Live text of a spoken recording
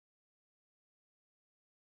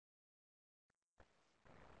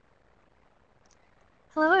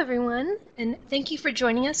Hello everyone, and thank you for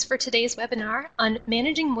joining us for today's webinar on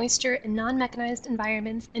managing moisture in non-mechanized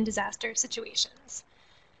environments in disaster situations.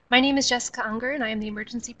 My name is Jessica Unger, and I am the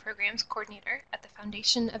Emergency Programs Coordinator at the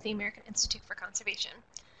Foundation of the American Institute for Conservation.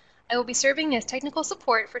 I will be serving as technical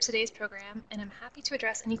support for today's program, and I'm happy to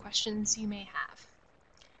address any questions you may have.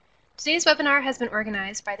 Today's webinar has been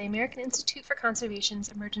organized by the American Institute for Conservation's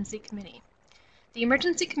Emergency Committee. The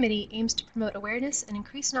Emergency Committee aims to promote awareness and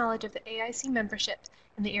increase knowledge of the AIC membership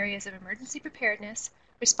in the areas of emergency preparedness,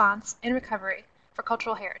 response, and recovery for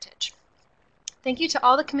cultural heritage. Thank you to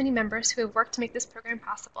all the committee members who have worked to make this program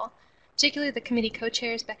possible, particularly the committee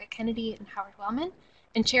co-chairs Becca Kennedy and Howard Wellman,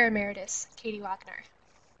 and Chair Emeritus Katie Wagner.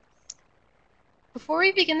 Before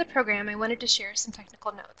we begin the program, I wanted to share some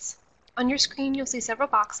technical notes. On your screen, you'll see several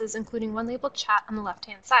boxes, including one labeled chat on the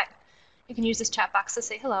left-hand side. You can use this chat box to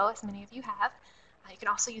say hello, as many of you have. You can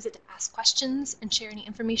also use it to ask questions and share any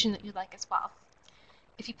information that you'd like as well.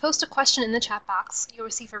 If you post a question in the chat box, you'll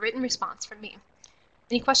receive a written response from me.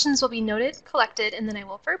 Any questions will be noted, collected, and then I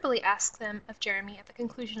will verbally ask them of Jeremy at the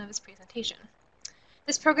conclusion of his presentation.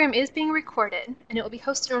 This program is being recorded, and it will be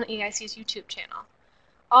hosted on AIC's YouTube channel.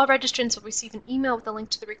 All registrants will receive an email with a link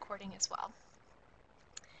to the recording as well.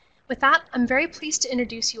 With that, I'm very pleased to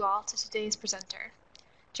introduce you all to today's presenter.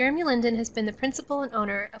 Jeremy Linden has been the principal and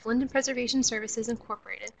owner of Linden Preservation Services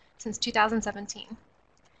Incorporated since 2017.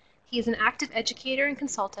 He is an active educator and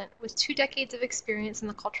consultant with 2 decades of experience in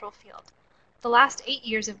the cultural field, the last 8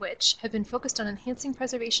 years of which have been focused on enhancing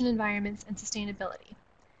preservation environments and sustainability.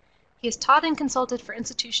 He has taught and consulted for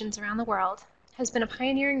institutions around the world, has been a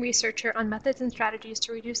pioneering researcher on methods and strategies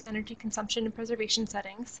to reduce energy consumption in preservation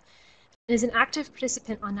settings, and is an active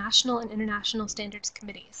participant on national and international standards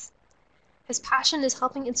committees. His passion is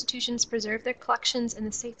helping institutions preserve their collections in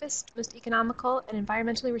the safest, most economical, and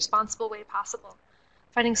environmentally responsible way possible,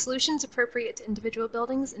 finding solutions appropriate to individual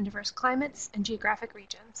buildings in diverse climates and geographic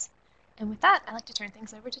regions. And with that, I'd like to turn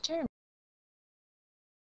things over to Jeremy.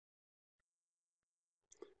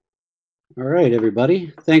 All right,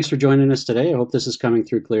 everybody. Thanks for joining us today. I hope this is coming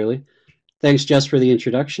through clearly. Thanks, Jess, for the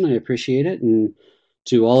introduction. I appreciate it. And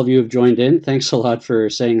to all of you who have joined in, thanks a lot for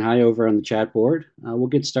saying hi over on the chat board. We'll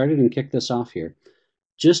get started and kick this off here.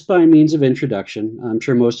 Just by means of introduction, I'm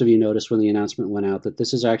sure most of you noticed when the announcement went out that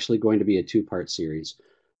this is actually going to be a 2-part series.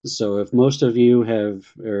 So if most of you have,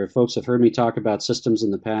 or folks have heard me talk about systems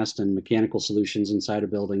in the past and mechanical solutions inside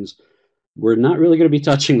of buildings, we're not really going to be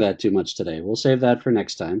touching that too much today. We'll save that for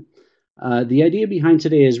next time. The idea behind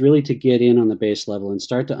today is really to get in on the base level and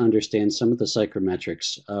start to understand some of the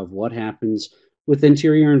psychrometrics of what happens with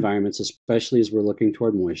interior environments, especially as we're looking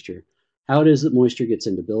toward moisture, how it is that moisture gets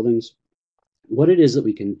into buildings, what it is that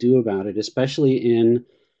we can do about it, especially in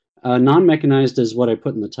non-mechanized is what I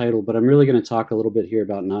put in the title, but I'm really going to talk a little bit here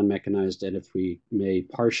about non-mechanized and, if we may,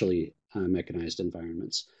 partially mechanized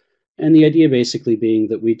environments. And the idea basically being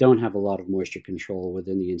that we don't have a lot of moisture control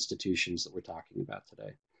within the institutions that we're talking about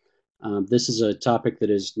today. This is a topic that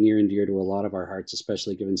is near and dear to a lot of our hearts,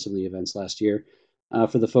 especially given some of the events last year.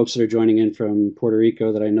 For the folks that are joining in from Puerto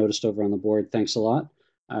Rico that I noticed over on the board, thanks a lot.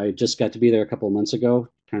 I just got to be there a couple of months ago,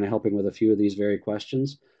 kind of helping with a few of these very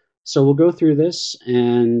questions. So we'll go through this,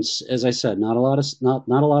 and as I said, not a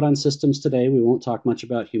lot on systems today. We won't talk much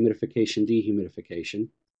about humidification, dehumidification,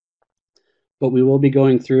 but we will be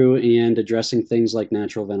going through and addressing things like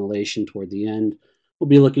natural ventilation toward the end. We'll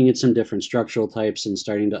be looking at some different structural types and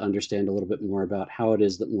starting to understand a little bit more about how it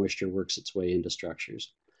is that moisture works its way into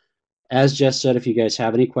structures. As Jess said, if you guys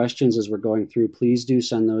have any questions as we're going through, please do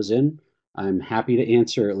send those in. I'm happy to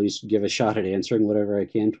answer, or at least give a shot at answering whatever I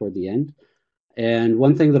can toward the end. And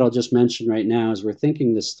one thing that I'll just mention right now is we're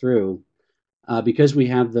thinking this through, because we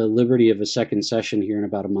have the liberty of a second session here in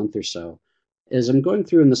about a month or so. As I'm going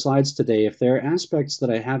through in the slides today, if there are aspects that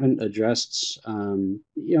I haven't addressed,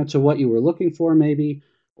 to what you were looking for maybe,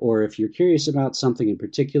 or if you're curious about something in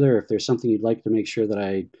particular, if there's something you'd like to make sure that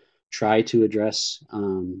I try to address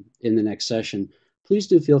in the next session, please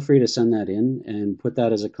do feel free to send that in and put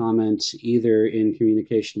that as a comment either in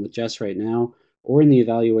communication with Jess right now or in the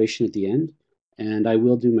evaluation at the end. And I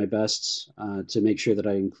will do my best to make sure that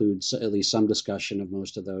I include at least some discussion of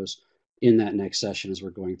most of those in that next session as we're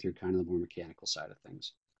going through kind of the more mechanical side of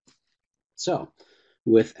things. So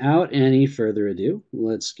without any further ado,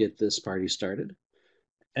 let's get this party started.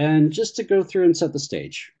 And just to go through and set the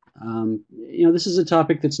stage, this is a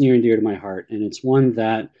topic that's near and dear to my heart, and it's one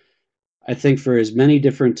that I think for as many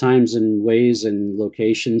different times and ways and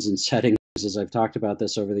locations and settings as I've talked about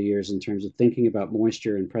this over the years in terms of thinking about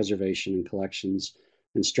moisture and preservation and collections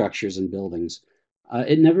and structures and buildings,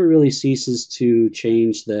 It never really ceases to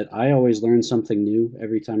change that I always learn something new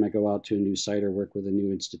every time I go out to a new site or work with a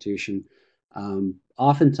new institution.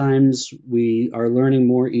 Oftentimes, we are learning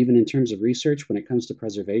more even in terms of research when it comes to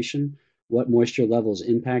preservation, what moisture levels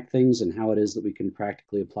impact things, and how it is that we can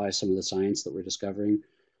practically apply some of the science that we're discovering.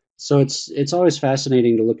 So it's always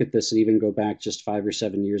fascinating to look at this and even go back just 5 or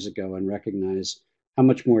 7 years ago and recognize how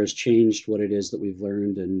much more has changed, what it is that we've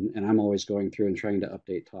learned, and I'm always going through and trying to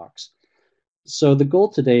update talks. So the goal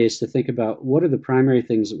today is to think about what are the primary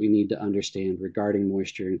things that we need to understand regarding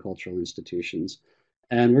moisture in cultural institutions.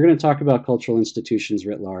 And we're going to talk about cultural institutions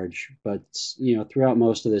writ large, but throughout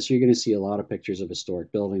most of this, you're going to see a lot of pictures of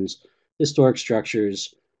historic buildings, historic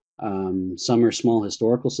structures. Some are small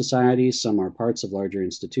historical societies, some are parts of larger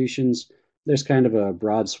institutions. There's kind of a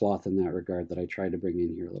broad swath in that regard that I tried to bring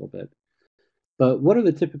in here a little bit. But what are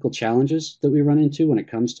the typical challenges that we run into when it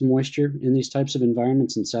comes to moisture in these types of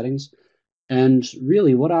environments and settings? And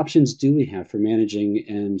really, what options do we have for managing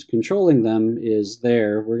and controlling them is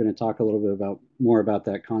there. We're going to talk a little bit more about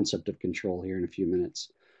that concept of control here in a few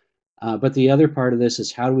minutes. But the other part of this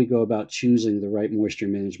is how do we go about choosing the right moisture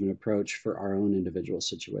management approach for our own individual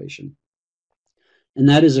situation? And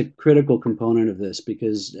that is a critical component of this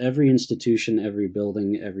because every institution, every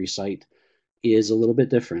building, every site is a little bit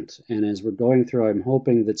different. And as we're going through, I'm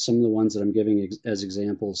hoping that some of the ones that I'm giving as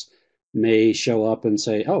examples may show up and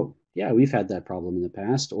say, oh, yeah, we've had that problem in the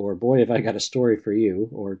past, or boy, have I got a story for you,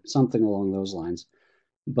 or something along those lines.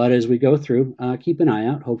 But as we go through, keep an eye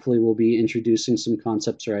out. Hopefully, we'll be introducing some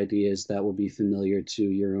concepts or ideas that will be familiar to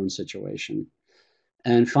your own situation.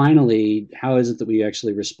 And finally, how is it that we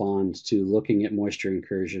actually respond to looking at moisture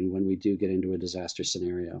incursion when we do get into a disaster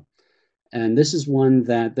scenario? And this is one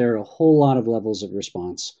that there are a whole lot of levels of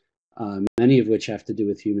response, many of which have to do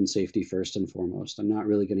with human safety first and foremost. I'm not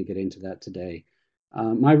really going to get into that today.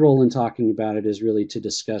 My role in talking about it is really to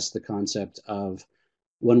discuss the concept of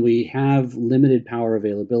when we have limited power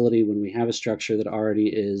availability, when we have a structure that already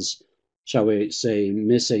is, shall we say,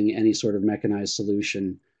 missing any sort of mechanized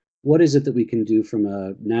solution, what is it that we can do from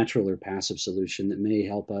a natural or passive solution that may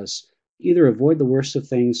help us either avoid the worst of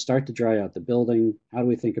things, start to dry out the building? How do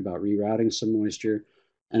we think about rerouting some moisture?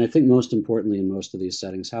 And I think most importantly in most of these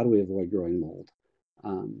settings, how do we avoid growing mold?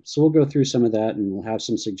 So we'll go through some of that and we'll have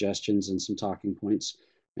some suggestions and some talking points.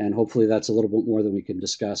 And hopefully that's a little bit more than we can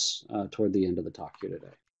discuss toward the end of the talk here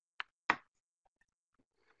today.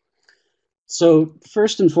 So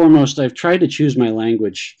first and foremost, I've tried to choose my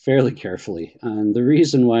language fairly carefully. And the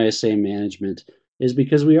reason why I say management is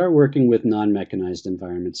because we are working with non-mechanized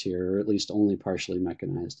environments here, or at least only partially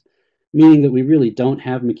mechanized, meaning that we really don't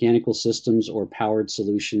have mechanical systems or powered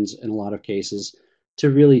solutions in a lot of cases to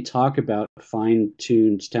really talk about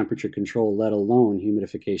fine-tuned temperature control, let alone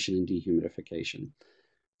humidification and dehumidification.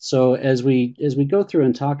 So as we go through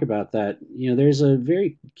and talk about that, there's a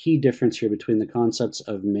very key difference here between the concepts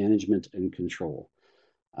of management and control.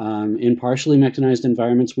 In partially mechanized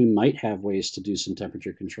environments, we might have ways to do some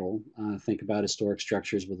temperature control. Think about historic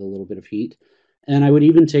structures with a little bit of heat. And I would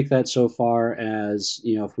even take that so far as,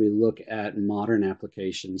 if we look at modern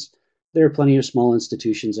applications, there are plenty of small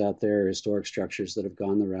institutions out there, historic structures that have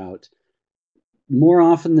gone the route. More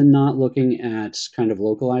often than not, looking at kind of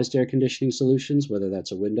localized air conditioning solutions, whether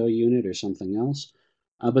that's a window unit or something else.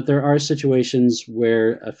 But there are situations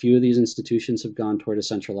where a few of these institutions have gone toward a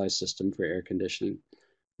centralized system for air conditioning.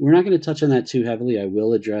 We're not going to touch on that too heavily. I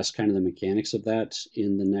will address kind of the mechanics of that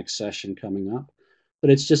in the next session coming up. But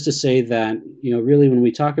it's just to say that, really when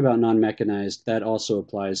we talk about non-mechanized, that also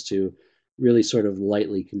applies to really sort of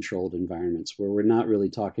lightly controlled environments where we're not really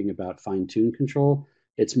talking about fine-tuned control.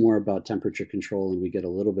 It's more about temperature control, and we get a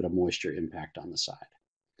little bit of moisture impact on the side.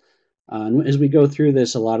 And as we go through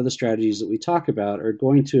this, a lot of the strategies that we talk about are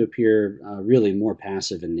going to appear really more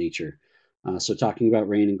passive in nature. So talking about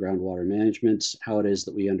rain and groundwater management, how it is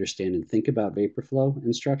that we understand and think about vapor flow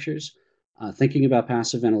in structures, thinking about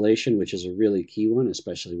passive ventilation, which is a really key one,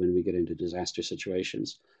 especially when we get into disaster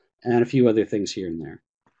situations, and a few other things here and there.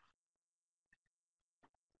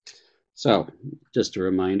 So just a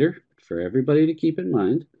reminder for everybody to keep in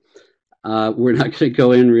mind, we're not going to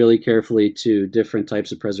go in really carefully to different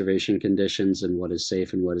types of preservation conditions and what is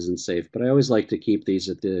safe and what isn't safe, but I always like to keep these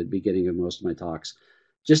at the beginning of most of my talks,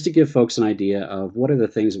 just to give folks an idea of what are the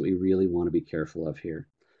things that we really want to be careful of here.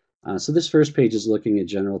 So this first page is looking at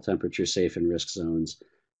general temperature, safe, and risk zones.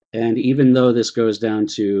 And even though this goes down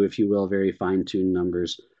to, if you will, very fine-tuned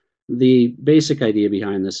numbers, the basic idea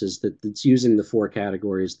behind this is that it's using the 4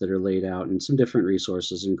 categories that are laid out in some different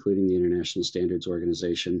resources, including the International Standards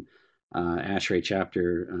Organization, ASHRAE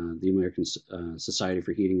chapter, the American Society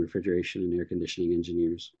for Heating, Refrigeration, and Air Conditioning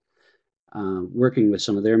Engineers. working with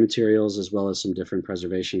some of their materials as well as some different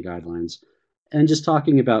preservation guidelines, and just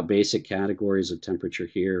talking about basic categories of temperature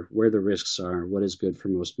here, where the risks are, what is good for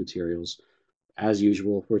most materials. As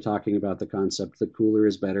usual, we're talking about the concept that cooler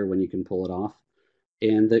is better when you can pull it off,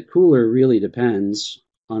 and that cooler really depends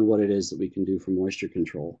on what it is that we can do for moisture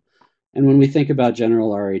control. And when we think about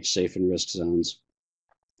general RH safe and risk zones,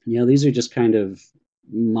 these are just kind of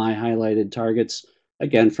my highlighted targets,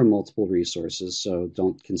 again, from multiple resources, so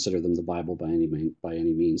don't consider them the Bible by any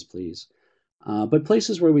means, please. But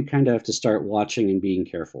places where we kind of have to start watching and being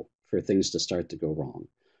careful for things to start to go wrong.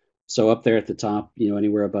 So up there at the top,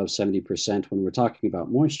 anywhere above 70% when we're talking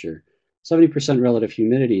about moisture, 70% relative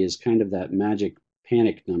humidity is kind of that magic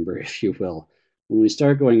panic number, if you will. When we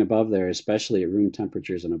start going above there, especially at room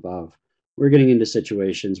temperatures and above, we're getting into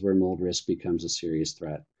situations where mold risk becomes a serious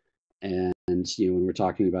threat. And when we're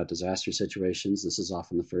talking about disaster situations, this is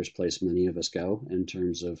often the first place many of us go in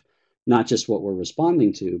terms of not just what we're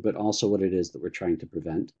responding to, but also what it is that we're trying to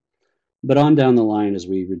prevent. But on down the line, as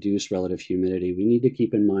we reduce relative humidity, we need to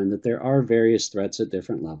keep in mind that there are various threats at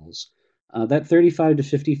different levels. That 35 to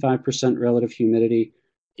 55% relative humidity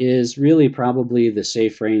is really probably the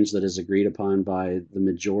safe range that is agreed upon by the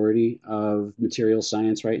majority of material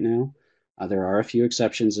science right now. There are a few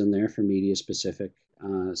exceptions in there for media-specific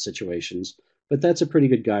situations, but that's a pretty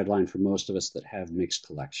good guideline for most of us that have mixed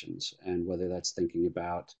collections, and whether that's thinking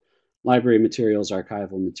about library materials,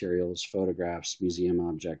 archival materials, photographs, museum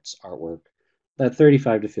objects, artwork, that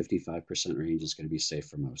 35 to 55% range is going to be safe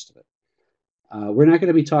for most of it. We're not going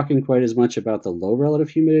to be talking quite as much about the low relative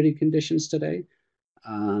humidity conditions today.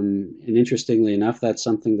 And interestingly enough, that's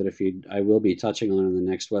something that I will be touching on in the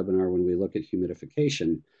next webinar when we look at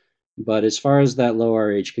humidification. But as far as that low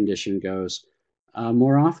RH condition goes,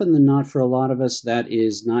 more often than not, for a lot of us, that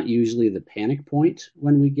is not usually the panic point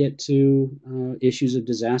when we get to issues of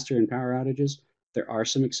disaster and power outages. There are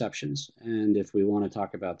some exceptions, and if we want to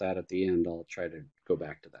talk about that at the end, I'll try to go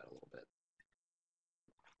back to that a little bit.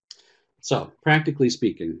 So, practically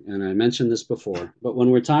speaking, and I mentioned this before, but when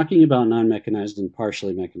we're talking about non-mechanized and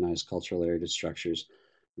partially mechanized cultural aerated structures,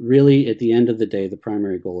 really, at the end of the day, the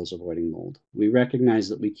primary goal is avoiding mold. We recognize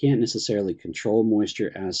that we can't necessarily control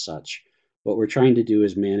moisture as such. What we're trying to do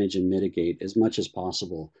is manage and mitigate as much as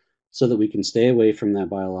possible so that we can stay away from that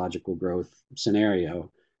biological growth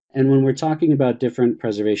scenario. And when we're talking about different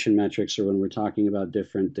preservation metrics or when we're talking about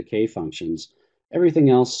different decay functions, everything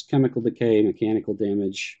else, chemical decay, mechanical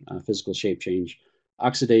damage, physical shape change,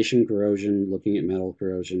 oxidation, corrosion, looking at metal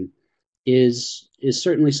corrosion, is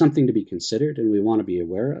certainly something to be considered and we want to be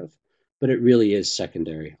aware of, but it really is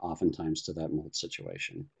secondary oftentimes to that mold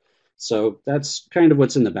situation. So that's kind of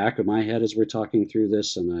what's in the back of my head as we're talking through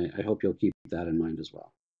this, and I hope you'll keep that in mind as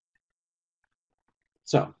well.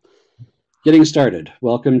 So, getting started.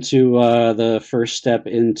 Welcome to the first step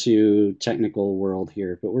into technical world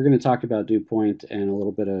here, but we're going to talk about dew point and a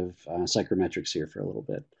little bit of psychrometrics here for a little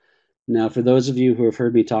bit. Now, for those of you who have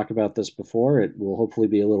heard me talk about this before, it will hopefully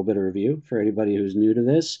be a little bit of review for anybody who's new to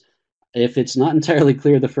this. If it's not entirely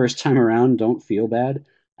clear the first time around, don't feel bad.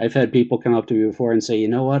 I've had people come up to me before and say, you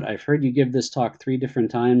know what, I've heard you give this talk 3 different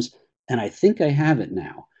times, and I think I have it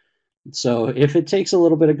now. So if it takes a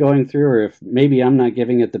little bit of going through, or if maybe I'm not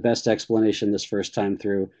giving it the best explanation this first time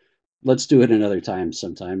through, let's do it another time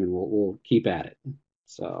sometime, and we'll keep at it.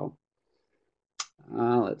 So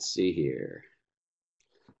let's see here.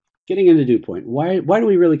 Getting into dew point. Why do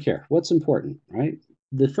we really care? What's important, right?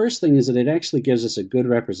 The first thing is that it actually gives us a good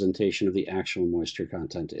representation of the actual moisture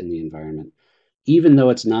content in the environment, even though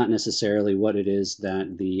it's not necessarily what it is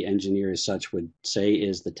that the engineer as such would say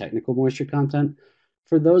is the technical moisture content.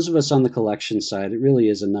 For those of us on the collection side, it really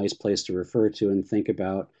is a nice place to refer to and think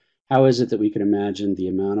about how is it that we can imagine the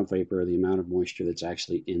amount of vapor or the amount of moisture that's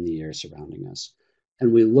actually in the air surrounding us.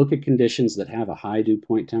 And we look at conditions that have a high dew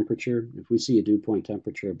point temperature. If we see a dew point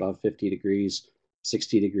temperature above 50 degrees,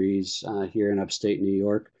 60 degrees here in upstate New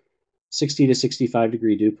York, 60 to 65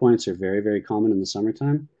 degree dew points are very, very common in the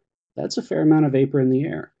summertime. That's a fair amount of vapor in the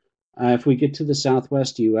air. If we get to the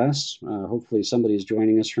southwest US, hopefully somebody's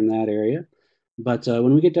joining us from that area. But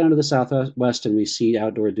when we get down to the southwest and we see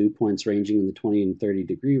outdoor dew points ranging in the 20 and 30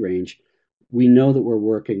 degree range, we know that we're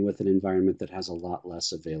working with an environment that has a lot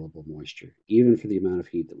less available moisture, even for the amount of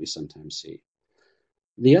heat that we sometimes see.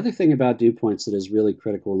 The other thing about dew points that is really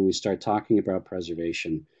critical when we start talking about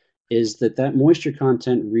preservation is that moisture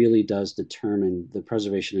content really does determine the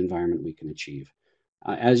preservation environment we can achieve.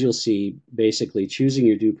 As you'll see, basically choosing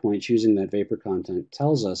your dew point, choosing that vapor content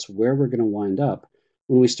tells us where we're going to wind up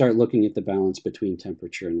when we start looking at the balance between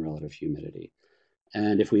temperature and relative humidity.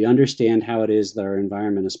 And if we understand how it is that our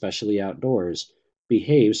environment, especially outdoors,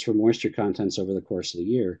 behaves for moisture contents over the course of the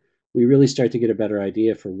year, we really start to get a better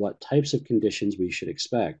idea for what types of conditions we should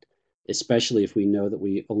expect, especially if we know that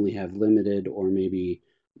we only have limited or maybe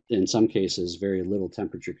in some cases very little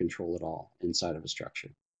temperature control at all inside of a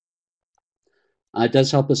structure. It does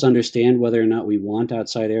help us understand whether or not we want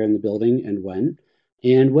outside air in the building and when,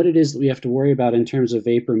 and what it is that we have to worry about in terms of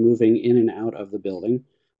vapor moving in and out of the building.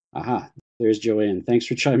 Aha, there's Joanne. Thanks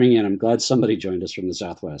for chiming in. I'm glad somebody joined us from the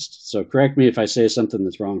Southwest. So correct me if I say something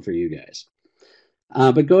that's wrong for you guys.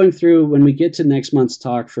 But going through, when we get to next month's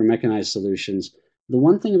talk for mechanized solutions, the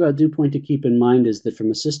one thing about dew point to keep in mind is that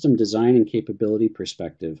from a system design and capability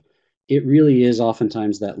perspective, it really is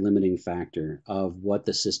oftentimes that limiting factor of what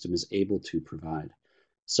the system is able to provide.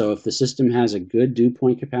 So if the system has a good dew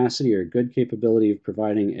point capacity or a good capability of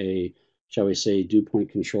providing a, shall we say, dew point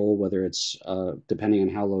control, whether it's depending on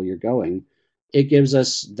how low you're going, it gives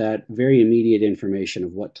us that very immediate information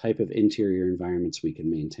of what type of interior environments we can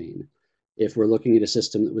maintain. If we're looking at a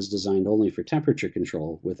system that was designed only for temperature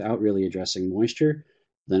control without really addressing moisture,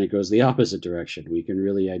 then it goes the opposite direction. We can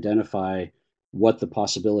really identify what the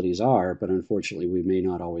possibilities are, but unfortunately, we may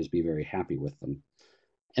not always be very happy with them.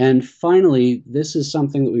 And finally, this is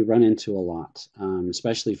something that we run into a lot,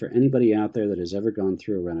 especially for anybody out there that has ever gone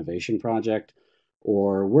through a renovation project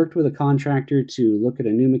or worked with a contractor to look at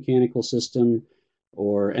a new mechanical system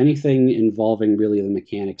or anything involving really the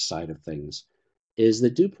mechanics side of things, is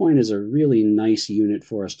that dew point is a really nice unit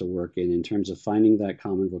for us to work in terms of finding that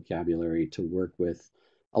common vocabulary to work with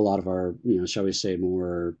a lot of our, shall we say,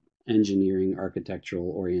 more engineering,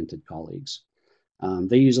 architectural-oriented colleagues.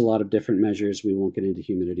 They use a lot of different measures. We won't get into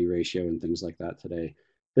humidity ratio and things like that today,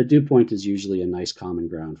 but dew point is usually a nice common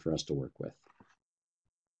ground for us to work with.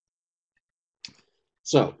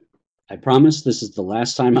 So I promise this is the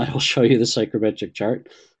last time I will show you the psychrometric chart.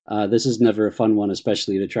 This is never a fun one,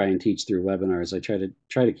 especially to try and teach through webinars. I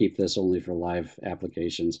try to keep this only for live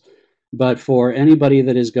applications. But for anybody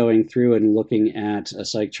that is going through and looking at a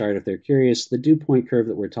psych chart, if they're curious, the dew point curve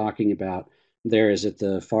that we're talking about there is at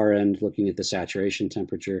the far end looking at the saturation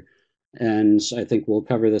temperature. And I think we'll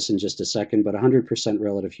cover this in just a second, but 100%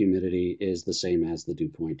 relative humidity is the same as the dew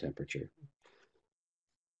point temperature.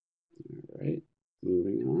 All right,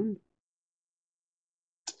 moving on.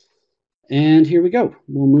 And here we go.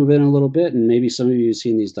 We'll move in a little bit, and maybe some of you have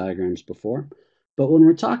seen these diagrams before. But when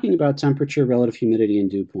we're talking about temperature, relative humidity,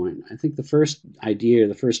 and dew point, I think the first idea,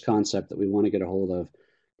 the first concept that we want to get a hold of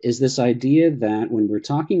is this idea that when we're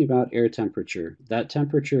talking about air temperature, that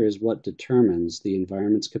temperature is what determines the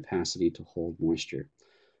environment's capacity to hold moisture.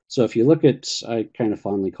 So if you look at, I kind of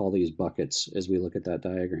fondly call these buckets as we look at that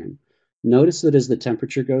diagram, notice that as the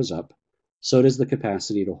temperature goes up, so does the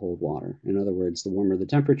capacity to hold water. In other words, the warmer the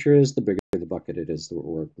temperature is, the bigger the bucket it is that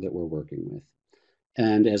we're working with.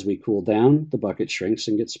 And as we cool down, the bucket shrinks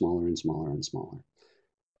and gets smaller and smaller and smaller.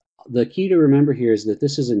 The key to remember here is that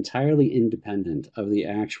this is entirely independent of the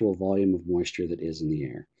actual volume of moisture that is in the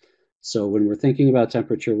air. So when we're thinking about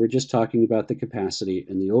temperature, we're just talking about the capacity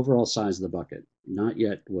and the overall size of the bucket, not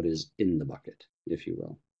yet what is in the bucket, if you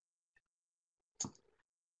will.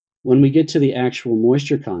 When we get to the actual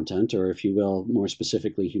moisture content, or if you will, more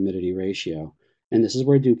specifically humidity ratio, and this is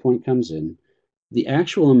where dew point comes in, the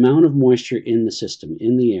actual amount of moisture in the system,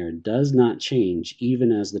 in the air, does not change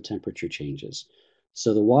even as the temperature changes.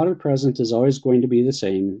 So the water present is always going to be the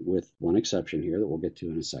same, with one exception here that we'll get to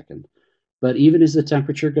in a second. But even as the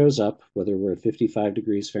temperature goes up, whether we're at 55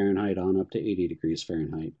 degrees Fahrenheit on up to 80 degrees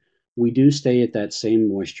Fahrenheit, we do stay at that same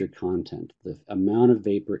moisture content. The amount of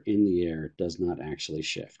vapor in the air does not actually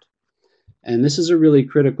shift. And this is a really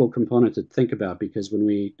critical component to think about, because when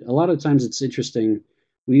a lot of times it's interesting,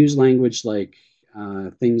 we use language like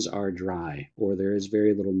things are dry or there is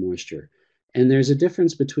very little moisture. And there's a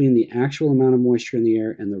difference between the actual amount of moisture in the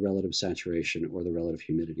air and the relative saturation or the relative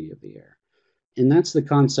humidity of the air. And that's the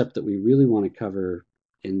concept that we really want to cover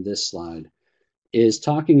in this slide, is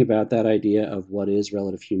talking about that idea of what is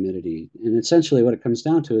relative humidity. And essentially what it comes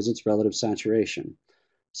down to is its relative saturation.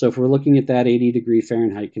 So if we're looking at that 80 degree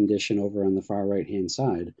Fahrenheit condition over on the far right-hand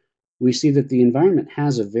side, we see that the environment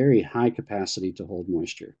has a very high capacity to hold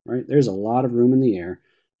moisture, right? There's a lot of room in the air.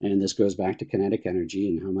 And this goes back to kinetic energy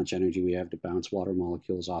and how much energy we have to bounce water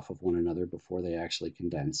molecules off of one another before they actually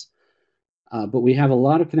condense. But we have a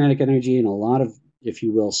lot of kinetic energy and a lot of, if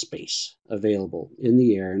you will, space available in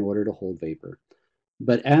the air in order to hold vapor.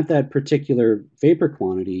 But at that particular vapor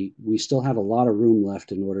quantity, we still have a lot of room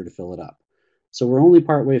left in order to fill it up. So we're only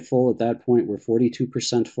partway full at that point. We're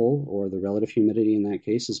 42% full, or the relative humidity in that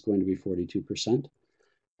case is going to be 42%.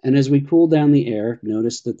 And as we cool down the air,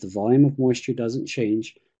 notice that the volume of moisture doesn't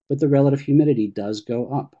change, but the relative humidity does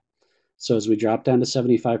go up. So as we drop down to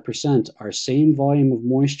 75%, our same volume of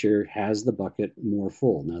moisture has the bucket more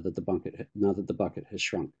full now that the bucket has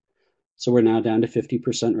shrunk. So we're now down to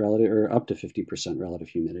 50% relative, or up to 50% relative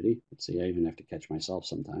humidity. Let's see, I even have to catch myself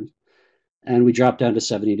sometimes. And we drop down to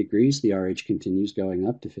 70 degrees. The RH continues going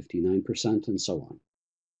up to 59% and so on.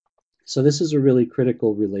 So this is a really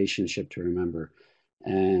critical relationship to remember.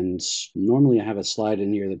 And normally I have a slide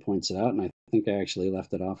in here that points it out, and I think I actually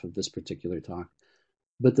left it off of this particular talk.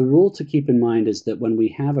 But the rule to keep in mind is that when we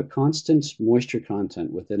have a constant moisture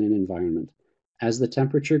content within an environment, as the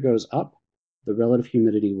temperature goes up, the relative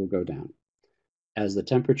humidity will go down. As the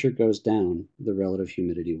temperature goes down, the relative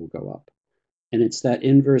humidity will go up. And it's that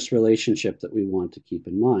inverse relationship that we want to keep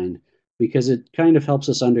in mind, because it kind of helps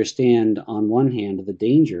us understand, on one hand, the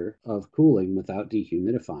danger of cooling without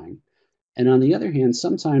dehumidifying. And on the other hand,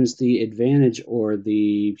 sometimes the advantage, or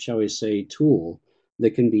the, shall we say, tool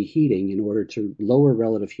that can be heating in order to lower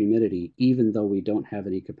relative humidity, even though we don't have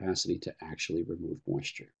any capacity to actually remove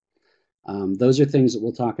moisture. Those are things that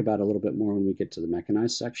we'll talk about a little bit more when we get to the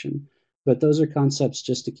mechanized section. But those are concepts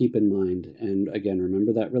just to keep in mind. And again,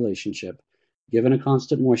 remember that relationship. Given a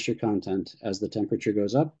constant moisture content, as the temperature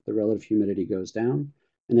goes up, the relative humidity goes down.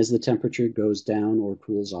 And as the temperature goes down or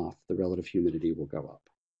cools off, the relative humidity will go up.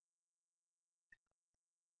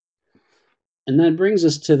 And that brings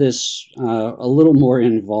us to this a little more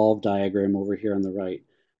involved diagram over here on the right.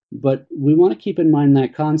 But we want to keep in mind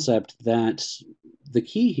that concept that the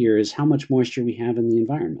key here is how much moisture we have in the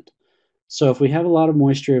environment. So if we have a lot of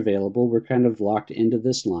moisture available, we're kind of locked into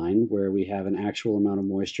this line where we have an actual amount of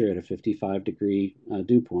moisture at a 55-degree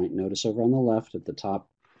dew point. Notice over on the left at the top,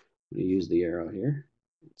 I'm going to use the arrow here.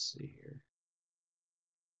 Let's see here.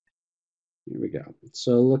 Here we go.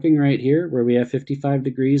 So looking right here where we have 55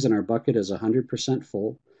 degrees and our bucket is 100%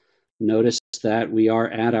 full, notice that we are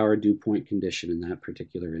at our dew point condition in that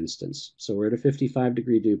particular instance. So we're at a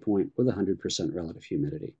 55-degree dew point with 100% relative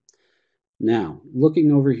humidity. Now,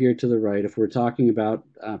 looking over here to the right, if we're talking about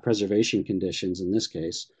preservation conditions in this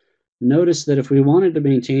case, notice that if we wanted to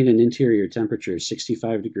maintain an interior temperature of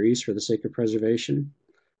 65 degrees for the sake of preservation,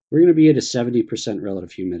 we're going to be at a 70%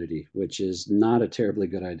 relative humidity, which is not a terribly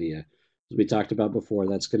good idea. As we talked about before,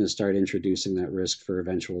 that's going to start introducing that risk for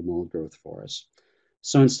eventual mold growth for us.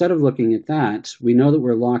 So instead of looking at that, we know that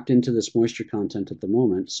we're locked into this moisture content at the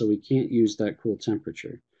moment, so we can't use that cool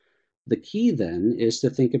temperature. The key then is to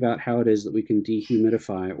think about how it is that we can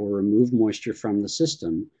dehumidify or remove moisture from the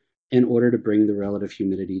system in order to bring the relative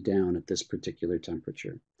humidity down at this particular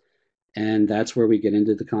temperature. And that's where we get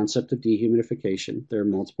into the concept of dehumidification. There are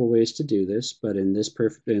multiple ways to do this, but in this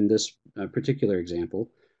particular example,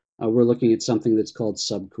 we're looking at something that's called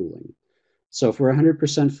subcooling. So if we're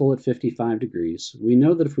 100% full at 55 degrees, we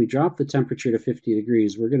know that if we drop the temperature to 50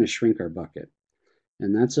 degrees, we're going to shrink our bucket.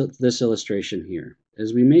 And that's this illustration here.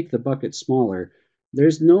 As we make the bucket smaller,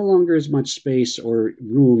 there's no longer as much space or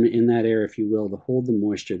room in that air, if you will, to hold the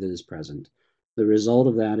moisture that is present. The result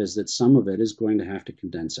of that is that some of it is going to have to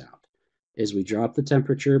condense out. As we drop the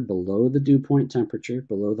temperature below the dew point temperature,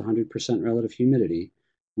 below the 100% relative humidity,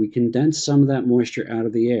 we condense some of that moisture out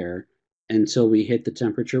of the air until we hit the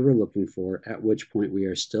temperature we're looking for, at which point we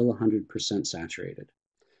are still 100% saturated.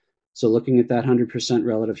 So looking at that 100%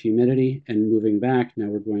 relative humidity and moving back, now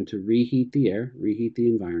we're going to reheat the air, reheat the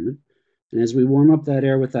environment. And as we warm up that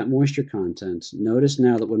air with that moisture content, notice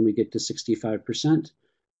now that when we get to 65%,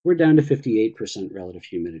 we're down to 58% relative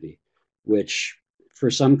humidity, which for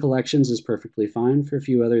some collections is perfectly fine. For a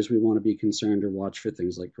few others, we want to be concerned or watch for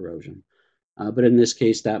things like corrosion. But in this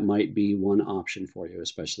case, that might be one option for you,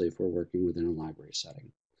 especially if we're working within a library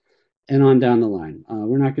setting. And on down the line.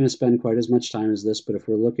 We're not going to spend quite as much time as this, but if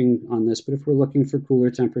we're looking for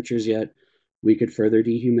cooler temperatures yet, we could further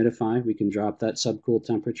dehumidify. We can drop that subcool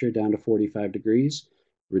temperature down to 45 degrees,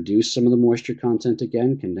 reduce some of the moisture content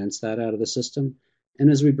again, condense that out of the system.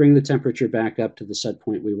 And as we bring the temperature back up to the set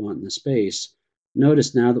point we want in the space,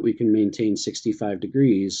 notice now that we can maintain 65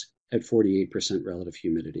 degrees at 48% relative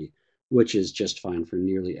humidity, which is just fine for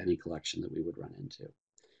nearly any collection that we would run into.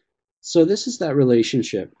 So this is that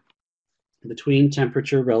relationship between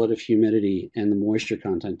temperature, relative humidity, and the moisture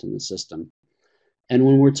content in the system. And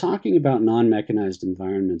when we're talking about non-mechanized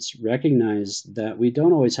environments, recognize that we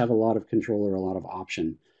don't always have a lot of control or a lot of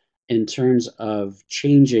option in terms of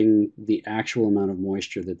changing the actual amount of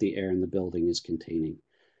moisture that the air in the building is containing.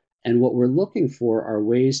 And what we're looking for are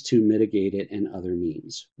ways to mitigate it in other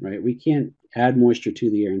means, right? We can't add moisture to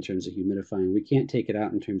the air in terms of humidifying. We can't take it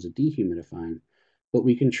out in terms of dehumidifying, but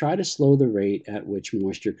we can try to slow the rate at which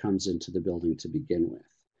moisture comes into the building to begin with.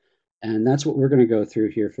 And that's what we're going to go through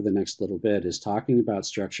here for the next little bit, is talking about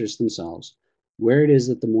structures themselves, where it is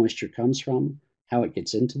that the moisture comes from, how it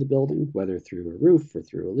gets into the building, whether through a roof or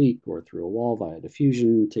through a leak or through a wall via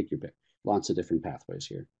diffusion, take your pick. Lots of different pathways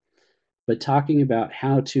here. But talking about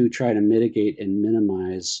how to try to mitigate and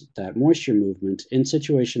minimize that moisture movement in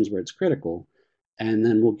situations where it's critical. And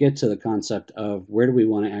then we'll get to the concept of where do we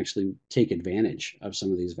want to actually take advantage of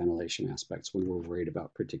some of these ventilation aspects when we're worried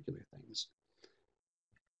about particular things.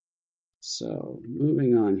 So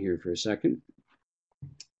moving on here for a second.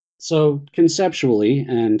 So conceptually,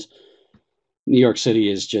 and New York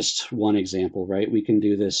City is just one example, right? We can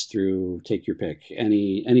do this through, take your pick,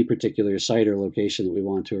 any particular site or location that we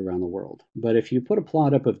want to around the world. But if you put a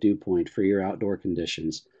plot up of dew point for your outdoor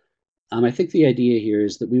conditions, I think the idea here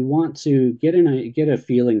is that we want to get a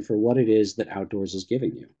feeling for what it is that outdoors is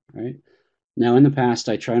giving you, right? Now, in the past,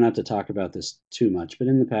 I try not to talk about this too much, but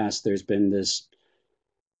in the past, there's been this,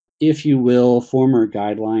 if you will, former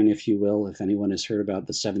guideline, if you will, if anyone has heard about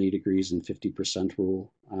the 70 degrees and 50%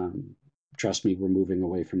 rule. Trust me, we're moving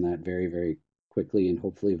away from that very, very quickly and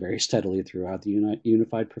hopefully very steadily throughout the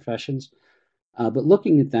unified professions. But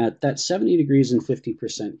looking at that 70 degrees and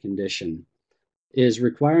 50% condition is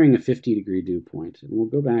requiring a 50-degree dew point. And we'll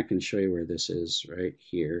go back and show you where this is right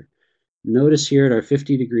here. Notice here at our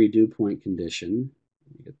 50-degree dew point condition,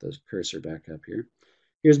 let me get the cursor back up here.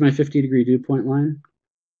 Here's my 50-degree dew point line.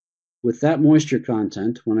 With that moisture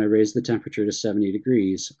content, when I raise the temperature to 70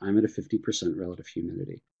 degrees, I'm at a 50% relative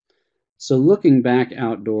humidity. So looking back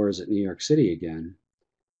outdoors at New York City again,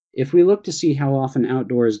 if we look to see how often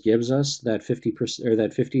outdoors gives us that 50% or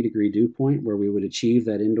that 50-degree dew point where we would achieve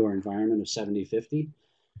that indoor environment of 70-50,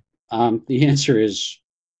 the answer is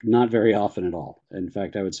not very often at all. In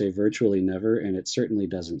fact, I would say virtually never, and it certainly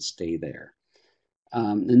doesn't stay there.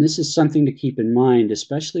 And this is something to keep in mind,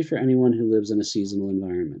 especially for anyone who lives in a seasonal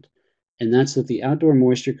environment. And that's that the outdoor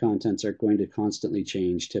moisture contents are going to constantly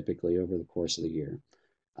change typically over the course of the year.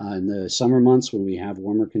 In the summer months when we have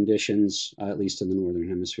warmer conditions, at least in the northern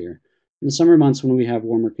hemisphere, in the summer months when we have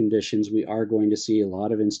warmer conditions, we are going to see a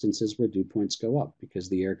lot of instances where dew points go up because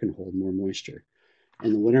the air can hold more moisture.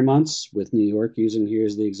 In the winter months, with New York using here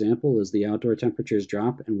as the example, as the outdoor temperatures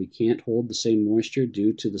drop and we can't hold the same moisture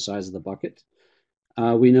due to the size of the bucket,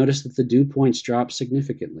 we notice that the dew points drop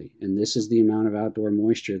significantly, and this is the amount of outdoor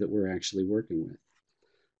moisture that we're actually working with.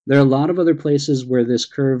 There are a lot of other places where this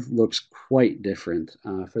curve looks quite different.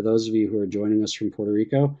 For those of you who are joining us from Puerto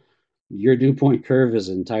Rico, your dew point curve is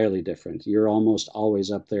entirely different. You're almost always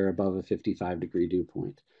up there above a 55-degree dew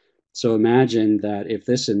point. So imagine that if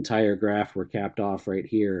this entire graph were capped off right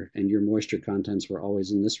here and your moisture contents were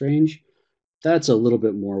always in this range, that's a little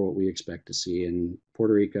bit more what we expect to see in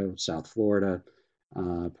Puerto Rico, South Florida,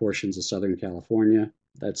 portions of Southern California.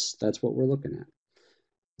 That's what we're looking at.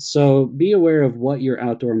 So be aware of what your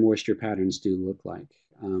outdoor moisture patterns do look like.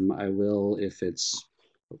 I will, if it's,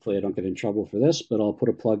 hopefully I don't get in trouble for this, but I'll put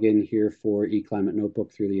a plug in here for eClimate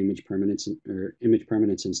Notebook through the Image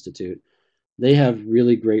Permanence Institute. They have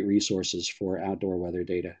really great resources for outdoor weather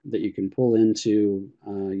data that you can pull into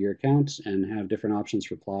your account and have different options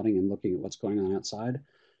for plotting and looking at what's going on outside.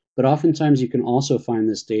 But oftentimes you can also find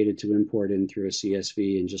this data to import in through a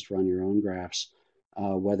CSV and just run your own graphs,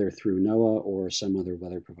 whether through NOAA or some other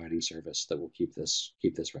weather providing service that will keep this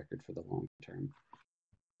record for the long term.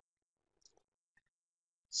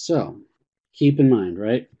 So keep in mind,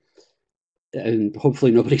 right? And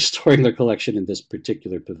hopefully nobody's storing their collection in this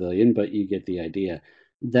particular pavilion, but you get the idea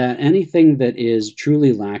that anything that is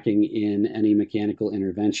truly lacking in any mechanical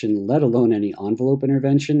intervention, let alone any envelope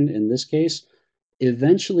intervention in this case,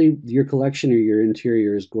 eventually your collection or your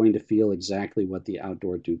interior is going to feel exactly what the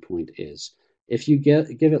outdoor dew point is. If you give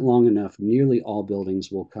it long enough, nearly all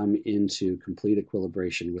buildings will come into complete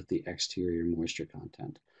equilibration with the exterior moisture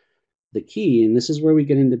content. The key, and this is where we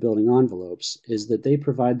get into building envelopes, is that they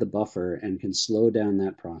provide the buffer and can slow down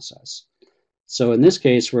that process. So in this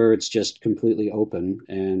case, where it's just completely open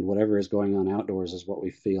and whatever is going on outdoors is what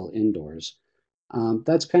we feel indoors,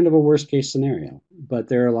 that's kind of a worst case scenario. But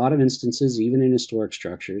there are a lot of instances, even in historic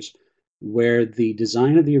structures, where the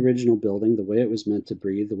design of the original building, the way it was meant to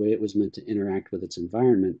breathe, the way it was meant to interact with its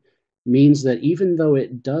environment, means that even though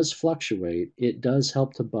it does fluctuate, it does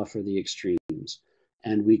help to buffer the extremes.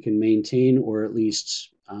 And we can maintain or at least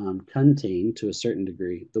contain to a certain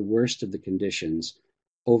degree the worst of the conditions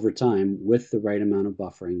over time with the right amount of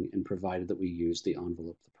buffering and provided that we use the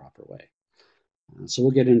envelope the proper way. So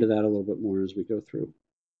we'll get into that a little bit more as we go through.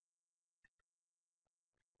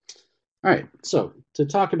 All right, so to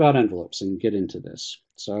talk about envelopes and get into this.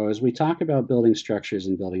 So as we talk about building structures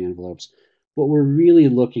and building envelopes, what we're really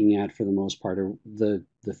looking at for the most part are the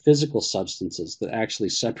the physical substances that actually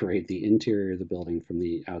separate the interior of the building from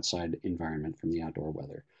the outside environment, from the outdoor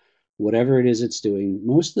weather. Whatever it is it's doing,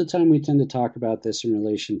 most of the time we tend to talk about this in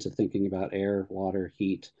relation to thinking about air, water,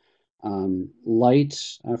 heat,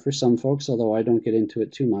 light for some folks, although I don't get into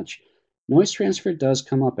it too much. Noise transfer does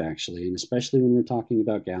come up actually, and especially when we're talking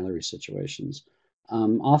about gallery situations.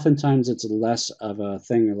 Oftentimes it's less of a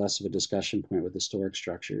thing or less of a discussion point with historic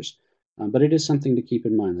structures, but it is something to keep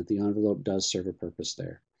in mind that the envelope does serve a purpose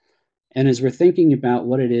there. And as we're thinking about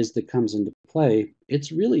what it is that comes into play,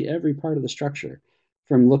 it's really every part of the structure,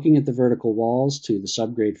 from looking at the vertical walls to the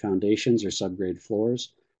subgrade foundations or subgrade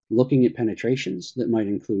floors, looking at penetrations that might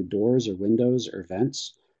include doors or windows or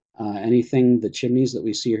vents, anything, the chimneys that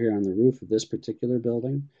we see here on the roof of this particular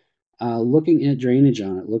building, looking at drainage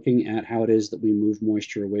on it, looking at how it is that we move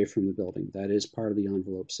moisture away from the building. That is part of the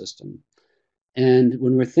envelope system. And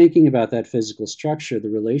when we're thinking about that physical structure, the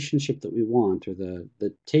relationship that we want, or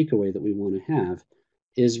the takeaway that we want to have,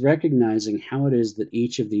 is recognizing how it is that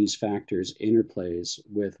each of these factors interplays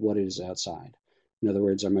with what is outside. In other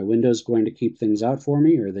words, are my windows going to keep things out for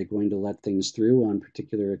me? Or are they going to let things through on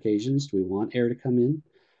particular occasions? Do we want air to come in?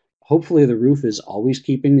 Hopefully the roof is always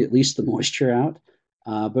keeping at least the moisture out,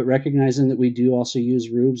 but recognizing that we do also use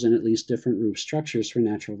roofs and at least different roof structures for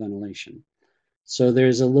natural ventilation. So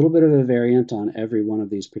there's a little bit of a variant on every one of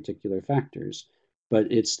these particular factors,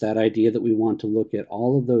 but it's that idea that we want to look at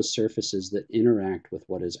all of those surfaces that interact with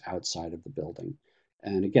what is outside of the building.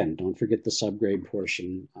 And again, don't forget the subgrade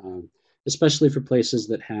portion, especially for places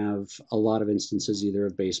that have a lot of instances either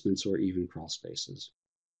of basements or even crawl spaces.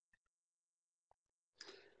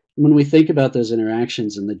 When we think about those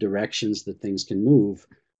interactions and the directions that things can move,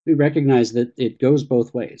 we recognize that it goes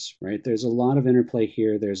both ways, right? There's a lot of interplay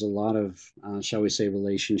here. There's a lot of, shall we say,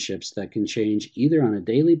 relationships that can change either on a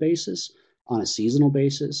daily basis, on a seasonal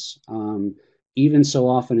basis, even so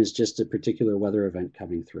often as just a particular weather event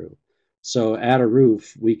coming through. So at a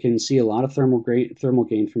roof, we can see a lot of thermal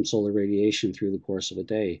gain from solar radiation through the course of a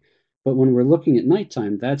day. But when we're looking at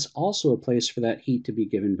nighttime, that's also a place for that heat to be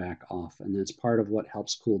given back off. And that's part of what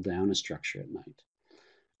helps cool down a structure at night.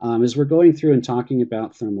 As we're going through and talking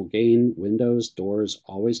about thermal gain, windows, doors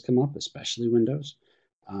always come up, especially windows.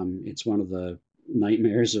 It's one of the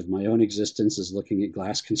nightmares of my own existence is looking at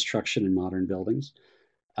glass construction in modern buildings.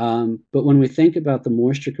 But when we think about the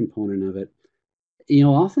moisture component of it,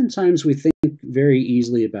 oftentimes we think very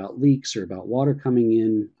easily about leaks or about water coming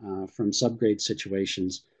in from subgrade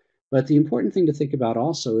situations. But the important thing to think about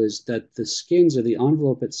also is that the skins or the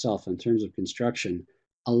envelope itself, in terms of construction,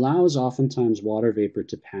 allows oftentimes water vapor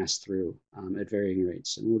to pass through at varying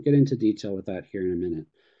rates. And we'll get into detail with that here in a minute.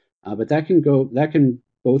 But that can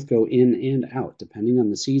both go in and out, depending on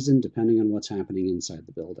the season, depending on what's happening inside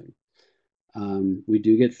the building. We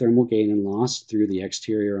do get thermal gain and loss through the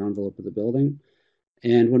exterior envelope of the building.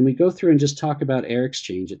 And when we go through and just talk about air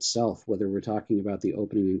exchange itself, whether we're talking about the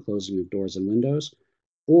opening and closing of doors and windows,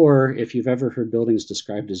 or if you've ever heard buildings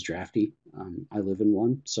described as drafty, I live in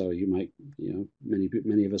one, so you might,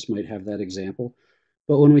 many of us might have that example.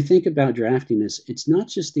 But when we think about draftiness, it's not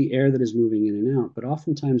just the air that is moving in and out, but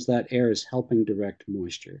oftentimes that air is helping direct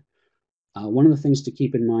moisture. One of the things to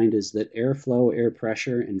keep in mind is that airflow, air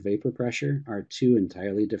pressure, and vapor pressure are two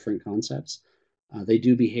entirely different concepts. They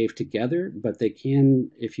do behave together, but they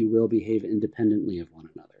can, if you will, behave independently of one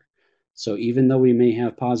another. So even though we may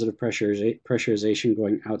have positive pressurization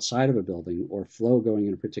going outside of a building or flow going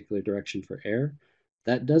in a particular direction for air,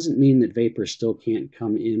 that doesn't mean that vapor still can't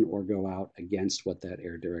come in or go out against what that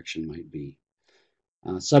air direction might be.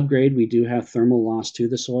 Subgrade, we do have thermal loss to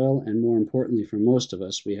the soil, and more importantly for most of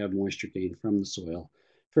us, we have moisture gain from the soil.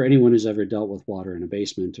 For anyone who's ever dealt with water in a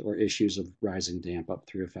basement or issues of rising damp up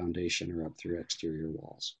through a foundation or up through exterior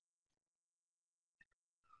walls.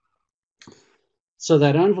 So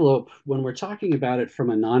that envelope, when we're talking about it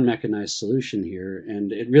from a non-mechanized solution here,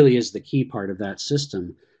 and it really is the key part of that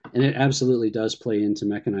system, and it absolutely does play into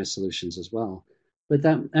mechanized solutions as well, but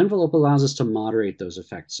that envelope allows us to moderate those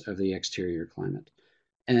effects of the exterior climate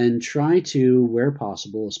and try to, where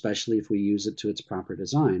possible, especially if we use it to its proper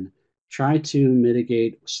design, try to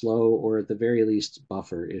mitigate, slow, or at the very least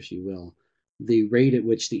buffer, if you will, the rate at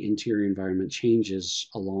which the interior environment changes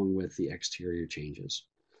along with the exterior changes.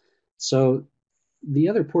 So the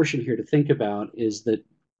other portion here to think about is that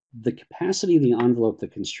the capacity of the envelope, the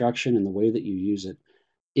construction, and the way that you use it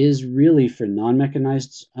is really for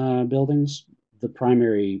non-mechanized buildings the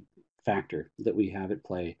primary factor that we have at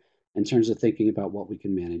play in terms of thinking about what we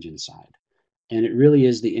can manage inside. And it really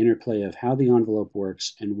is the interplay of how the envelope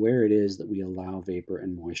works and where it is that we allow vapor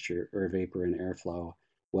and moisture, or vapor and airflow,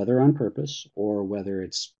 whether on purpose or whether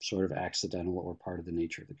it's sort of accidental or part of the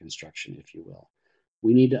nature of the construction, if you will.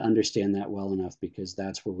 We need to understand that well enough because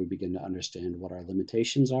that's where we begin to understand what our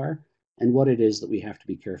limitations are and what it is that we have to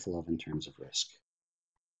be careful of in terms of risk.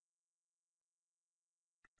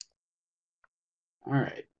 All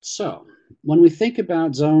right, so when we think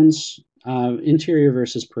about zones, interior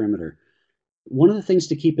versus perimeter, one of the things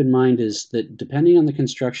to keep in mind is that depending on the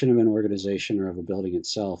construction of an organization or of a building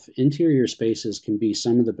itself, interior spaces can be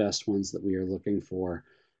some of the best ones that we are looking for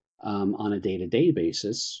on a day-to-day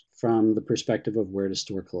basis from the perspective of where to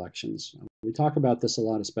store collections. We talk about this a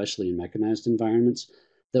lot, especially in mechanized environments,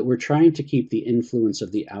 that we're trying to keep the influence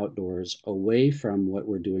of the outdoors away from what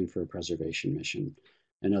we're doing for a preservation mission.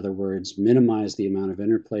 In other words, minimize the amount of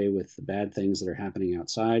interplay with the bad things that are happening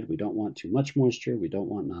outside. We don't want too much moisture. We don't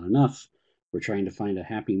want not enough. We're trying to find a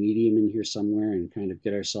happy medium in here somewhere and kind of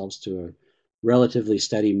get ourselves to a relatively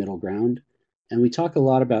steady middle ground. And we talk a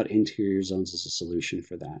lot about interior zones as a solution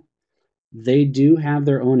for that. They do have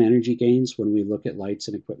their own energy gains when we look at lights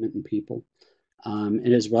and equipment and people.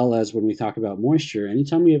 And as well as when we talk about moisture,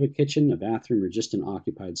 anytime we have a kitchen, a bathroom, or just an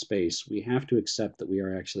occupied space, we have to accept that we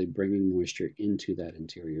are actually bringing moisture into that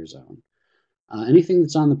interior zone. Anything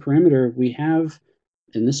that's on the perimeter, we have,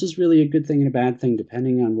 and this is really a good thing and a bad thing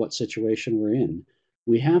depending on what situation we're in,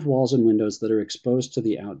 we have walls and windows that are exposed to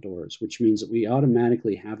the outdoors, which means that we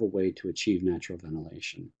automatically have a way to achieve natural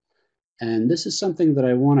ventilation. And this is something that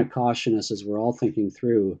I want to caution us as we're all thinking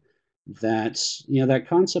through that, that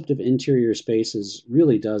concept of interior spaces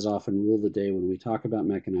really does often rule the day when we talk about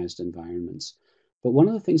mechanized environments. But one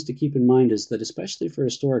of the things to keep in mind is that especially for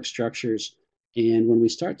historic structures, and when we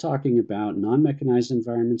start talking about non-mechanized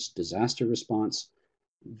environments, disaster response,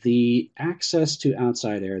 the access to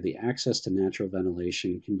outside air, the access to natural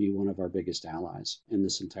ventilation can be one of our biggest allies in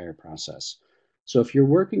this entire process. So if you're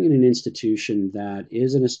working in an institution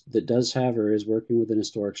that does have or is working with an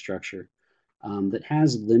historic structure that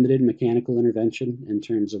has limited mechanical intervention in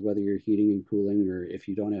terms of whether you're heating and cooling or if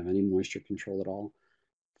you don't have any moisture control at all,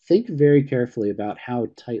 think very carefully about how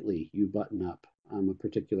tightly you button up a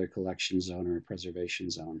particular collection zone or a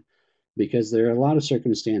preservation zone, because there are a lot of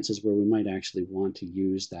circumstances where we might actually want to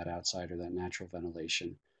use that outside or that natural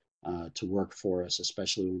ventilation to work for us,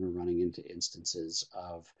 especially when we're running into instances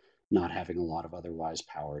of not having a lot of otherwise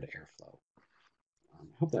powered airflow. I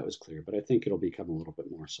hope that was clear, but I think it'll become a little bit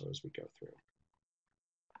more so as we go through.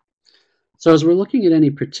 So as we're looking at any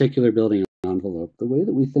particular building envelope, the way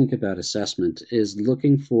that we think about assessment is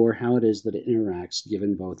looking for how it is that it interacts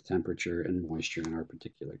given both temperature and moisture in our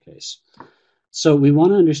particular case. So we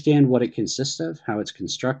want to understand what it consists of, how it's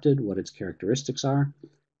constructed, what its characteristics are,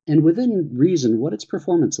 and within reason, what its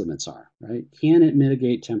performance limits are, right? Can it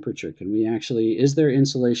mitigate temperature? Is there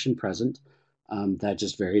insulation present? That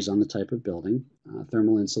just varies on the type of building.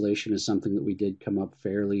 Thermal insulation is something that we did come up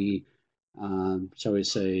fairly, shall we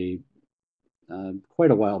say,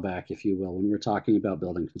 quite a while back, if you will. When we were talking about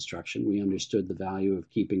building construction, we understood the value of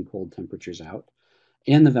keeping cold temperatures out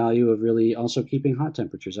and the value of really also keeping hot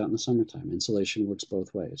temperatures out in the summertime. Insulation works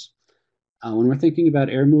both ways. When we're thinking about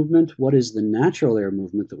air movement, what is the natural air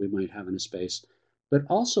movement that we might have in a space? But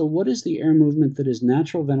also, what is the air movement that is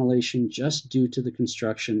natural ventilation just due to the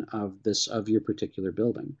construction of your particular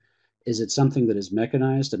building? Is it something that is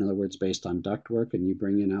mechanized, in other words, based on ductwork, and you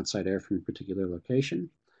bring in outside air from a particular location?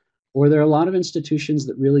 Or there are a lot of institutions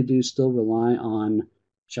that really do still rely on,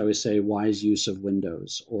 shall we say, wise use of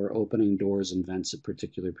windows or opening doors and vents at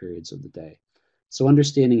particular periods of the day. So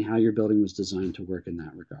understanding how your building was designed to work in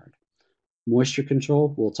that regard. Moisture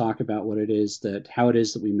control, we'll talk about how it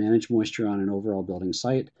is that we manage moisture on an overall building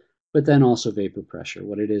site, but then also vapor pressure,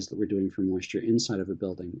 what it is that we're doing for moisture inside of a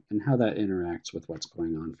building and how that interacts with what's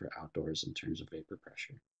going on for outdoors in terms of vapor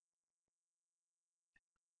pressure.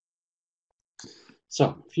 So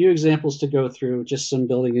a few examples to go through, just some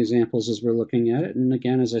building examples as we're looking at it. And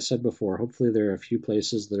again, as I said before, hopefully there are a few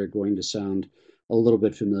places that are going to sound a little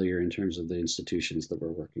bit familiar in terms of the institutions that we're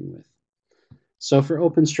working with. So for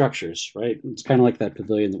open structures, right, it's kind of like that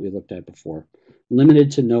pavilion that we looked at before. Limited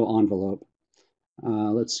to no envelope.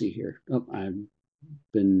 Let's see here. Oh, I've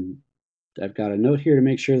got a note here to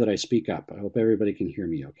make sure that I speak up. I hope everybody can hear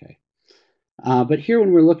me okay. But here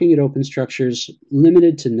when we're looking at open structures,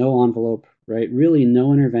 limited to no envelope, right? Really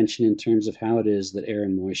no intervention in terms of how it is that air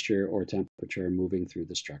and moisture or temperature are moving through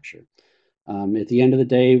the structure. At the end of the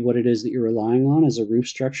day, what it is that you're relying on is a roof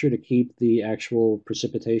structure to keep the actual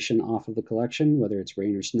precipitation off of the collection, whether it's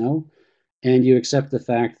rain or snow. And you accept the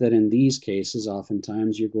fact that in these cases,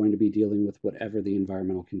 oftentimes you're going to be dealing with whatever the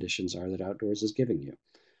environmental conditions are that outdoors is giving you.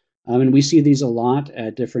 And we see these a lot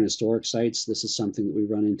at different historic sites. This is something that we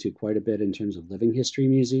run into quite a bit in terms of living history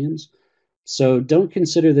museums. So don't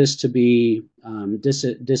consider this to be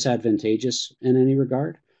disadvantageous in any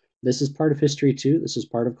regard. This is part of history too. This is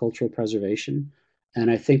part of cultural preservation. And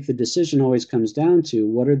I think the decision always comes down to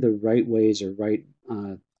what are the right ways or right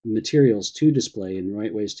materials to display and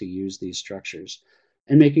right ways to use these structures.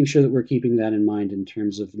 And making sure that we're keeping that in mind in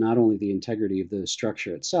terms of not only the integrity of the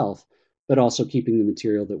structure itself, but also keeping the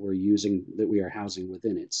material that we're using, that we are housing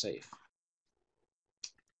within it, safe.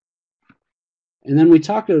 And then we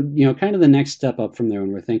talk, kind of the next step up from there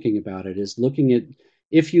when we're thinking about it is looking at,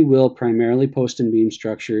 if you will, primarily post and beam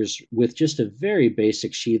structures with just a very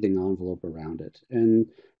basic sheathing envelope around it. And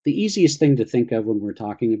the easiest thing to think of when we're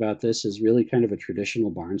talking about this is really kind of a traditional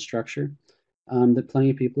barn structure that plenty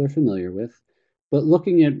of people are familiar with. But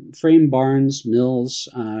looking at frame barns, mills,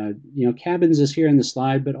 cabins is here in the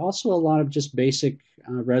slide, but also a lot of just basic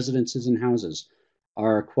residences and houses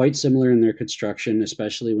are quite similar in their construction,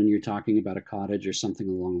 especially when you're talking about a cottage or something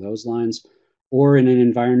along those lines, or in an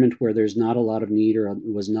environment where there's not a lot of need or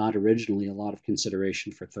was not originally a lot of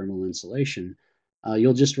consideration for thermal insulation.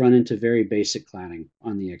 You'll just run into very basic cladding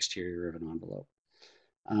on the exterior of an envelope.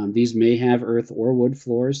 These may have earth or wood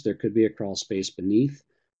floors. There could be a crawl space beneath.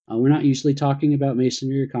 We're not usually talking about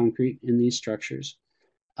masonry or concrete in these structures.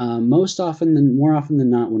 More often than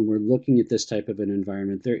not, when we're looking at this type of an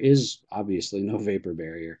environment, there is obviously no vapor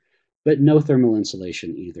barrier, but no thermal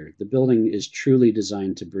insulation either. The building is truly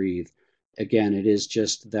designed to breathe. Again, it is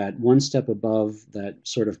just that one step above that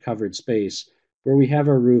sort of covered space where we have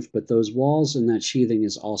our roof, but those walls and that sheathing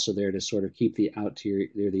is also there to sort of keep the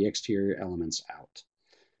exterior elements out.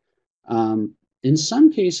 In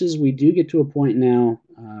some cases, we do get to a point now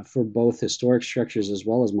for both historic structures as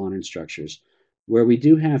well as modern structures where we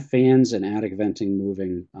do have fans and attic venting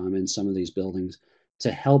moving in some of these buildings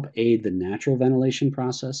to help aid the natural ventilation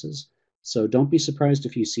processes. So don't be surprised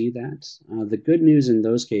if you see that. The good news in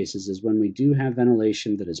those cases is when we do have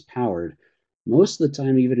ventilation that is powered, most of the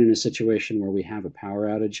time, even in a situation where we have a power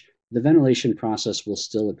outage, the ventilation process will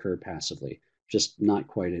still occur passively, just not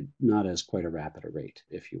as quite a rapid a rate,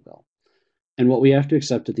 if you will. And what we have to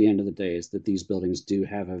accept at the end of the day is that these buildings do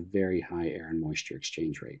have a very high air and moisture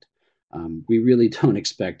exchange rate. We really don't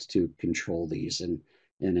expect to control these in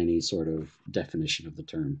any sort of definition of the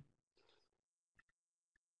term.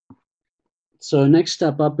 So next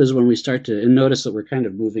step up is when we start to, and notice that we're kind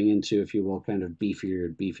of moving into, if you will, kind of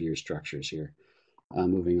beefier structures here,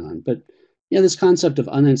 moving on. But this concept of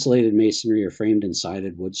uninsulated masonry or framed and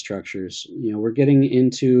sided wood structures, we're getting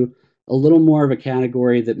into a little more of a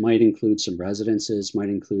category that might include some residences, might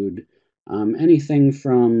include anything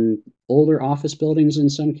from older office buildings in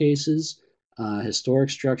some cases,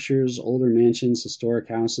 historic structures, older mansions, historic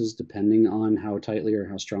houses, depending on how tightly or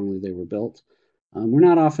how strongly they were built. We're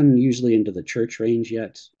not often usually into the church range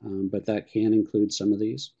yet, but that can include some of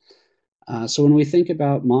these. So when we think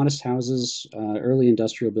about modest houses, early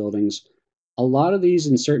industrial buildings, a lot of these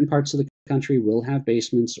in certain parts of the country will have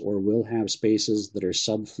basements or will have spaces that are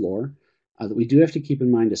subfloor that we do have to keep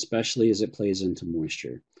in mind, especially as it plays into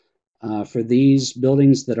moisture. For these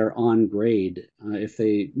buildings that are on grade,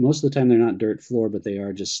 most of the time they're not dirt floor, but they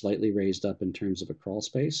are just slightly raised up in terms of a crawl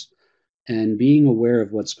space. And being aware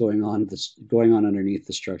of what's going on underneath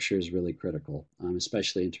the structure is really critical,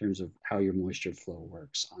 especially in terms of how your moisture flow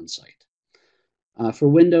works on site. For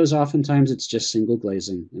windows, oftentimes it's just single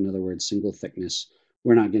glazing, in other words, single thickness.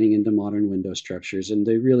 We're not getting into modern window structures, and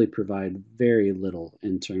they really provide very little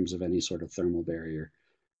in terms of any sort of thermal barrier,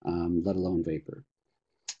 let alone vapor.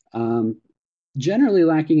 Generally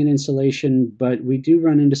lacking in insulation, but we do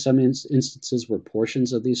run into some instances where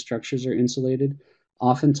portions of these structures are insulated,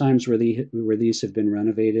 oftentimes where these have been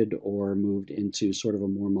renovated or moved into sort of a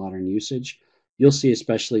more modern usage. You'll see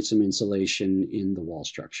especially some insulation in the wall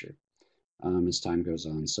structure as time goes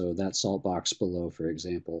on. So that salt box below, for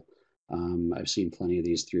example, I've seen plenty of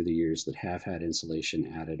these through the years that have had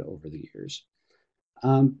insulation added over the years.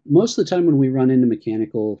 Most of the time when we run into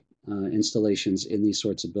mechanical installations in these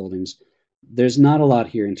sorts of buildings, there's not a lot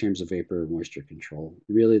here in terms of vapor or moisture control.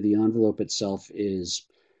 Really, the envelope itself is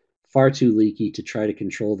far too leaky to try to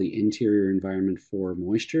control the interior environment for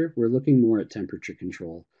moisture. We're looking more at temperature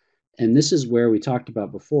control. And this is where we talked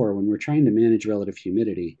about before, when we're trying to manage relative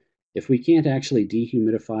humidity, if we can't actually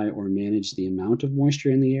dehumidify or manage the amount of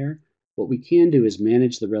moisture in the air, what we can do is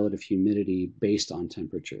manage the relative humidity based on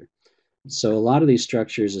temperature. So a lot of these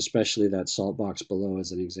structures, especially that salt box below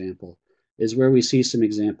as an example, is where we see some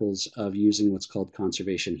examples of using what's called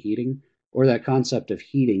conservation heating, or that concept of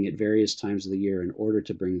heating at various times of the year in order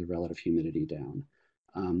to bring the relative humidity down.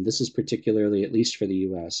 This is particularly, at least for the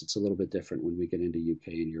U.S., it's a little bit different when we get into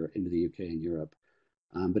UK and Europe, into the UK and Europe.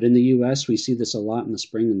 But in the U.S., we see this a lot in the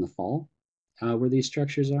spring and the fall, where these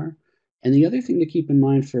structures are. And the other thing to keep in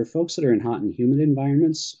mind for folks that are in hot and humid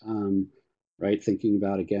environments, right, thinking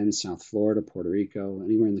about, again, South Florida, Puerto Rico,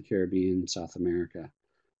 anywhere in the Caribbean, South America,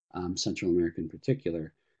 Central America in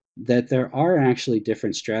particular, that there are actually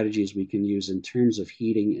different strategies we can use in terms of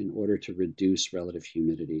heating in order to reduce relative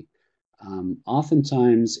humidity.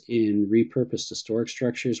 Oftentimes in repurposed historic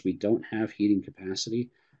structures, we don't have heating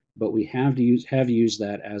capacity, but we have used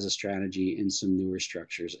that as a strategy in some newer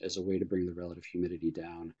structures as a way to bring the relative humidity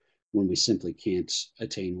down when we simply can't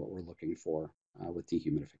attain what we're looking for with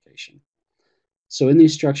dehumidification. So in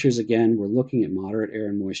these structures, again, we're looking at moderate air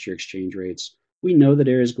and moisture exchange rates. We know that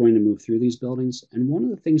air is going to move through these buildings. And one of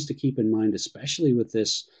the things to keep in mind, especially with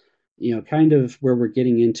this, kind of where we're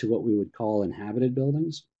getting into what we would call inhabited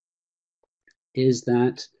buildings, is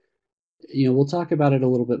that, we'll talk about it a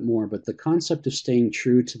little bit more, but the concept of staying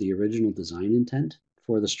true to the original design intent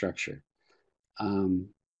for the structure. I'm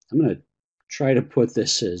going to try to put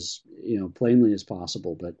this as, plainly as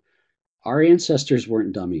possible, but our ancestors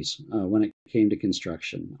weren't dummies when it came to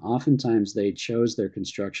construction. Oftentimes, they chose their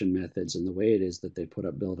construction methods and the way it is that they put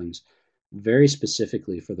up buildings very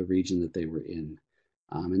specifically for the region that they were in.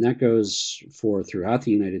 And that goes for throughout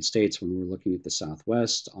the United States when we're looking at the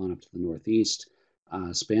Southwest on up to the Northeast.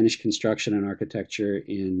 Spanish construction and architecture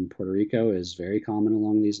in Puerto Rico is very common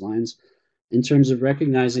along these lines in terms of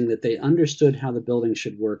recognizing that they understood how the building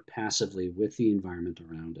should work passively with the environment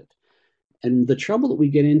around it. And the trouble that we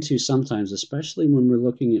get into sometimes, especially when we're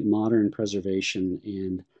looking at modern preservation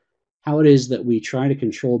and how it is that we try to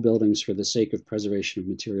control buildings for the sake of preservation of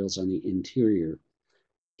materials on the interior,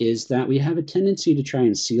 is that we have a tendency to try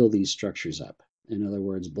and seal these structures up. In other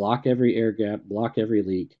words, block every air gap, block every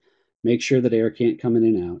leak, make sure that air can't come in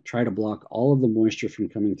and out, try to block all of the moisture from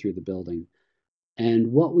coming through the building.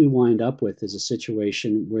 And what we wind up with is a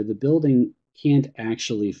situation where the building can't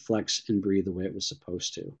actually flex and breathe the way it was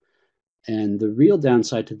supposed to. And the real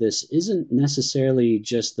downside to this isn't necessarily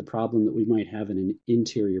just the problem that we might have in an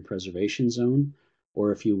interior preservation zone,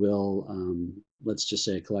 or if you will, let's just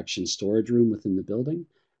say a collection storage room within the building.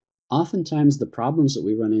 Oftentimes, the problems that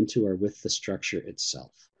we run into are with the structure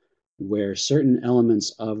itself, where certain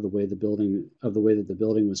elements of the way that the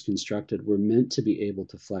building was constructed were meant to be able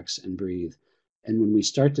to flex and breathe. And when we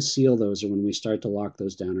start to seal those, or when we start to lock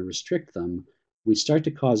those down or restrict them, we start to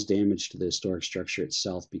cause damage to the historic structure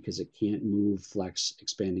itself because it can't move, flex,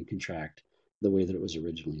 expand, and contract the way that it was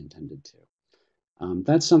originally intended to.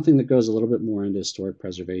 That's something that goes a little bit more into historic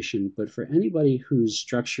preservation, but for anybody whose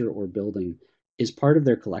structure or building is part of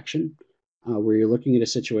their collection, where you're looking at a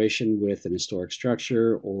situation with an historic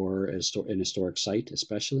structure or an historic site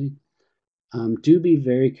especially, do be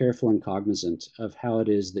very careful and cognizant of how it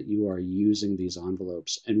is that you are using these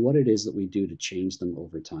envelopes and what it is that we do to change them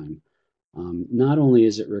over time. Not only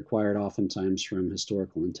is it required oftentimes from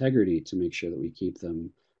historical integrity to make sure that we keep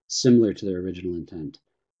them similar to their original intent,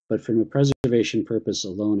 but from a preservation purpose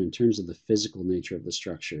alone in terms of the physical nature of the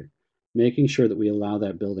structure, making sure that we allow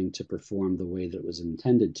that building to perform the way that it was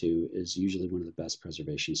intended to is usually one of the best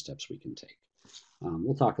preservation steps we can take.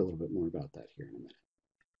 We'll talk a little bit more about that here in a minute.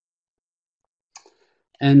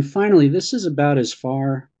 And finally, this is about as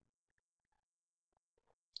far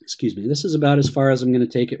as I'm going to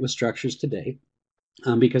take it with structures today,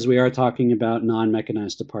 because we are talking about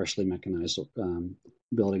non-mechanized to partially mechanized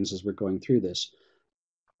buildings as we're going through this.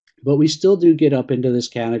 But we still do get up into this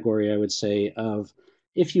category, I would say, of,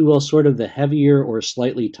 if you will, sort of the heavier or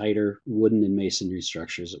slightly tighter wooden and masonry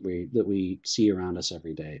structures that we see around us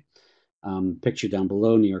every day. Picture down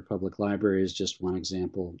below, New York Public Library is just one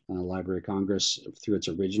example. Library of Congress, through its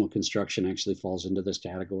original construction, actually falls into this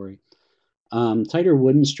category. Tighter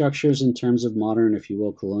wooden structures in terms of modern, if you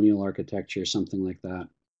will, colonial architecture, something like that.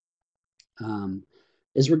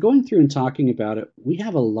 As we're going through and talking about it, we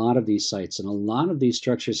have a lot of these sites, and a lot of these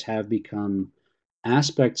structures have become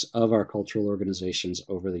aspects of our cultural organizations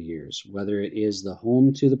over the years, whether it is the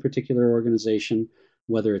home to the particular organization,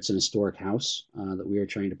 whether it's an historic house that we are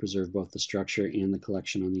trying to preserve both the structure and the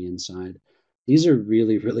collection on the inside. These are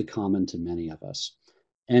really, really common to many of us.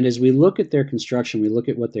 And as we look at their construction, we look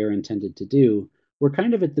at what they're intended to do, we're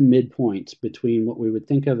kind of at the midpoint between what we would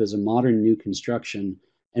think of as a modern new construction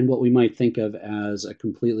and what we might think of as a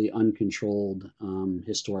completely uncontrolled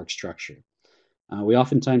historic structure. We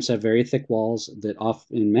oftentimes have very thick walls that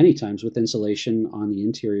many times with insulation on the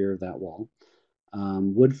interior of that wall.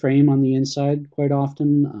 Wood frame on the inside quite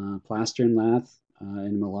often, plaster and lath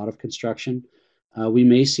in a lot of construction. We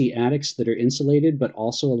may see attics that are insulated, but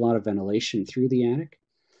also a lot of ventilation through the attic.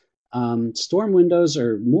 Storm windows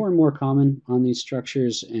are more and more common on these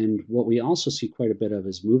structures, and what we also see quite a bit of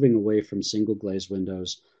is moving away from single glaze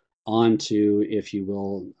windows onto, if you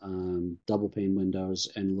will, double pane windows,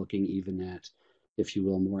 and looking even at, if you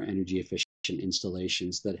will, more energy efficient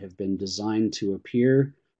installations that have been designed to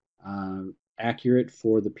appear uh, accurate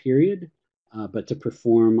for the period, but to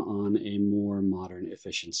perform on a more modern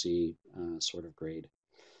efficiency sort of grade.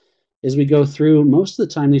 As we go through, most of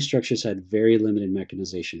the time these structures had very limited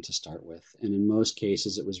mechanization to start with, and in most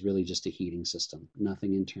cases it was really just a heating system,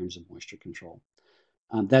 nothing in terms of moisture control.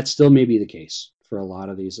 That still may be the case for a lot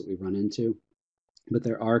of these that we run into, but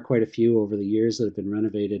there are quite a few over the years that have been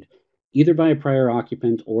renovated either by a prior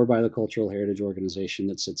occupant or by the cultural heritage organization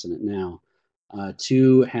that sits in it now,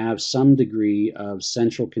 to have some degree of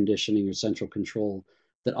central conditioning or central control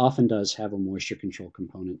that often does have a moisture control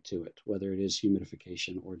component to it, whether it is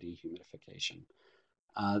humidification or dehumidification.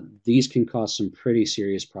 These can cause some pretty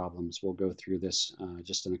serious problems. We'll go through this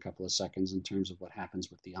just in a couple of seconds in terms of what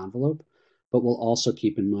happens with the envelope, but we'll also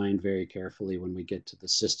keep in mind very carefully when we get to the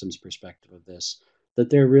systems perspective of this, that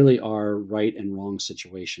there really are right and wrong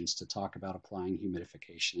situations to talk about applying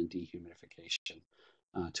humidification and dehumidification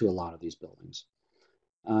to a lot of these buildings.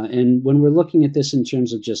 And when we're looking at this in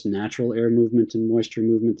terms of just natural air movement and moisture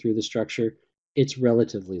movement through the structure, it's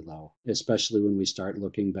relatively low, especially when we start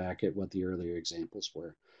looking back at what the earlier examples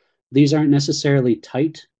were. These aren't necessarily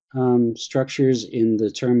tight structures in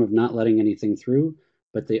the term of not letting anything through,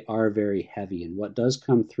 but they are very heavy. And what does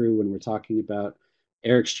come through when we're talking about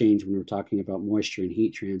air exchange, when we're talking about moisture and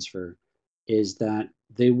heat transfer, is that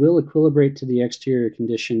they will equilibrate to the exterior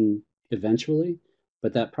condition eventually,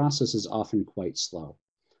 but that process is often quite slow.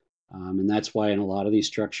 And that's why in a lot of these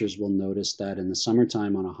structures, we'll notice that in the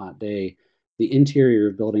summertime on a hot day, the interior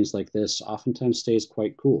of buildings like this oftentimes stays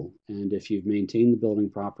quite cool. And if you've maintained the building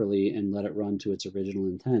properly and let it run to its original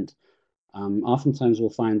intent, oftentimes we'll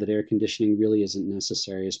find that air conditioning really isn't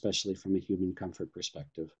necessary, especially from a human comfort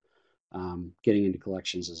perspective. Getting into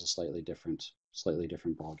collections is a slightly different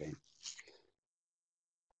ballgame.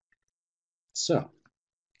 So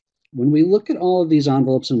when we look at all of these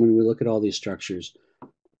envelopes and when we look at all these structures,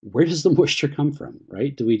 where does the moisture come from,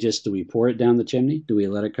 right? Do we pour it down the chimney? Do we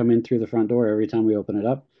let it come in through the front door every time we open it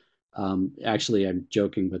up? Actually, I'm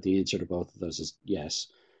joking, but the answer to both of those is yes.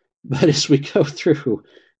 But as we go through,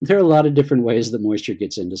 there are a lot of different ways that moisture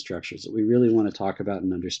gets into structures that we really want to talk about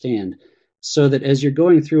and understand, so that as you're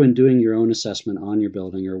going through and doing your own assessment on your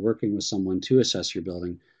building or working with someone to assess your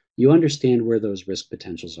building, you understand where those risk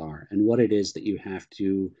potentials are and what it is that you have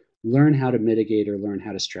to learn how to mitigate or learn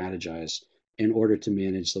how to strategize in order to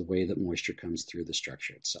manage the way that moisture comes through the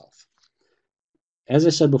structure itself. As I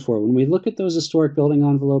said before, when we look at those historic building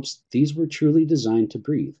envelopes, these were truly designed to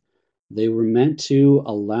breathe. They were meant to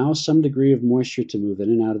allow some degree of moisture to move in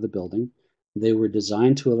and out of the building. They were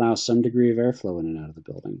designed to allow some degree of airflow in and out of the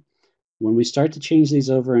building. When we start to change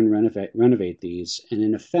these over and renovate these, and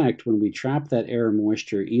in effect, when we trap that air or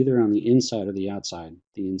moisture either on the inside or the outside,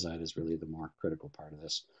 the inside is really the more critical part of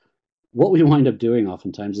this, what we wind up doing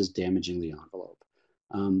oftentimes is damaging the envelope.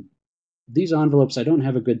 These envelopes, I don't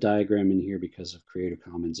have a good diagram in here because of Creative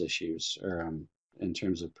Commons issues, or in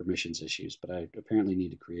terms of permissions issues, but I apparently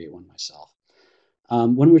need to create one myself.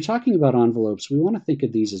 When we're talking about envelopes, we want to think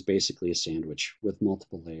of these as basically a sandwich with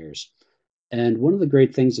multiple layers. And one of the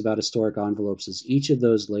great things about historic envelopes is each of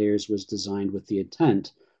those layers was designed with the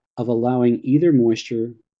intent of allowing either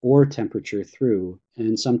moisture or temperature through,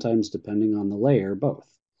 and sometimes, depending on the layer, both.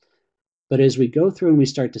 But as we go through and we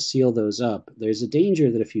start to seal those up, there's a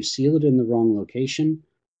danger that if you seal it in the wrong location,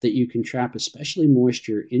 that you can trap especially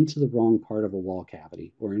moisture into the wrong part of a wall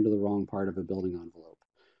cavity or into the wrong part of a building envelope.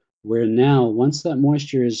 Where now, once that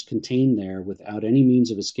moisture is contained there without any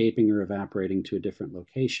means of escaping or evaporating to a different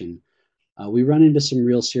location, we run into some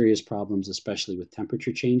real serious problems, especially with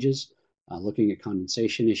temperature changes, looking at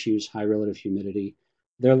condensation issues, high relative humidity.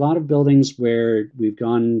 There are a lot of buildings where we've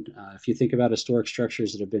gone, if you think about historic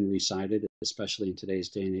structures that have been resided, especially in today's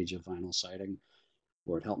day and age of vinyl siding,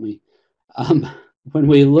 Lord help me. When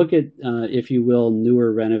we look at, if you will,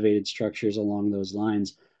 newer renovated structures along those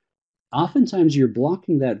lines, oftentimes you're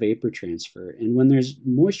blocking that vapor transfer. And when there's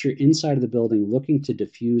moisture inside of the building looking to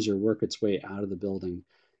diffuse or work its way out of the building,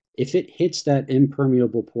 if it hits that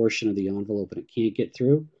impermeable portion of the envelope and it can't get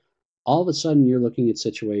through, all of a sudden you're looking at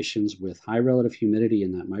situations with high relative humidity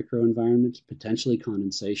in that microenvironment, potentially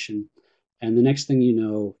condensation. And the next thing you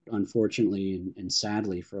know, unfortunately and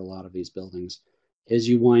sadly for a lot of these buildings, is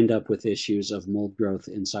you wind up with issues of mold growth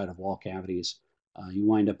inside of wall cavities. You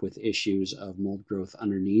wind up with issues of mold growth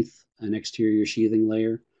underneath an exterior sheathing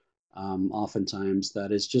layer. Oftentimes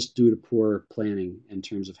that is just due to poor planning in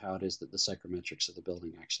terms of how it is that the psychrometrics of the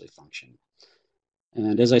building actually function.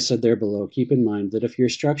 And as I said there below, keep in mind that if your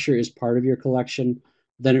structure is part of your collection,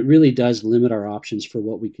 then it really does limit our options for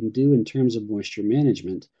what we can do in terms of moisture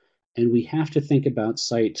management. And we have to think about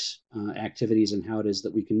site activities and how it is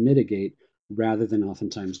that we can mitigate rather than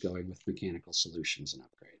oftentimes going with mechanical solutions and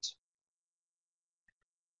upgrades.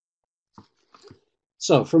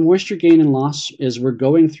 So for moisture gain and loss, as we're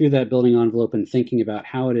going through that building envelope and thinking about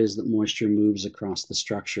how it is that moisture moves across the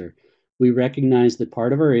structure, we recognize that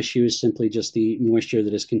part of our issue is simply just the moisture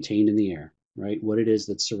that is contained in the air, right? What it is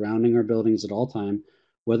that's surrounding our buildings at all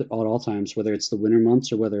times, whether it's the winter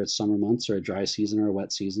months or whether it's summer months or a dry season or a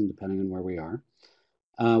wet season, depending on where we are.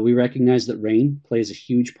 We recognize that rain plays a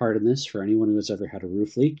huge part in this. For anyone who has ever had a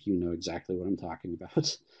roof leak, you know exactly what I'm talking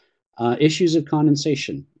about. Issues of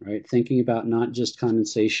condensation, right? Thinking about not just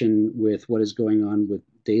condensation with what is going on with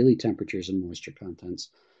daily temperatures and moisture contents,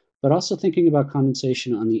 but also thinking about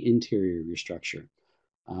condensation on the interior of your structure.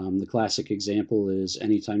 The classic example is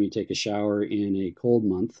anytime you take a shower in a cold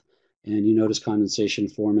month and you notice condensation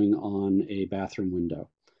forming on a bathroom window.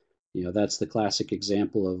 You know, that's the classic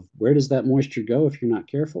example of where does that moisture go if you're not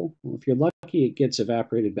careful? Well, if you're lucky, it gets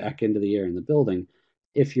evaporated back into the air in the building.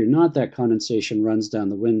 If you're not, that condensation runs down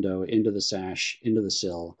the window, into the sash, into the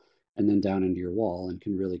sill, and then down into your wall and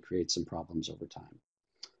can really create some problems over time.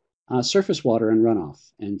 Surface water and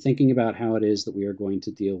runoff, and thinking about how it is that we are going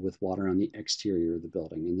to deal with water on the exterior of the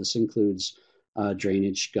building. And this includes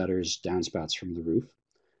drainage, gutters, downspouts from the roof.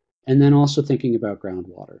 And then also thinking about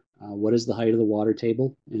groundwater. What is the height of the water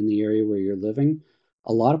table in the area where you're living?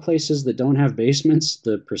 A lot of places that don't have basements,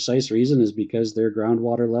 the precise reason is because their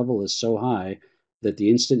groundwater level is so high that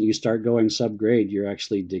the instant you start going subgrade, you're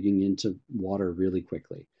actually digging into water really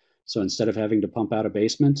quickly. So instead of having to pump out a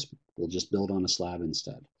basement, we'll just build on a slab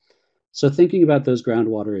instead. So thinking about those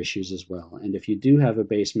groundwater issues as well. And if you do have a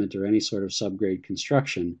basement or any sort of subgrade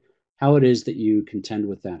construction, how it is that you contend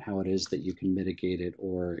with that, how it is that you can mitigate it,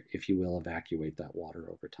 or if you will, evacuate that water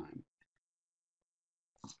over time.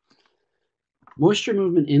 Moisture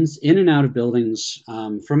movement in and out of buildings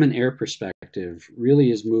from an air perspective really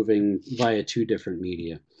is moving via two different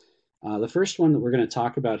media. The first one that we're going to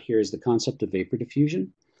talk about here is the concept of vapor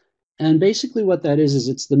diffusion. And basically what that is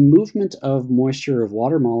it's the movement of moisture of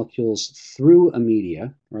water molecules through a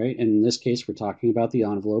media, right? And in this case, we're talking about the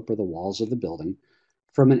envelope or the walls of the building,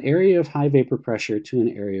 from an area of high vapor pressure to an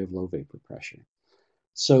area of low vapor pressure.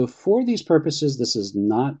 So for these purposes, this is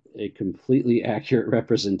not a completely accurate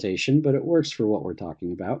representation, but it works for what we're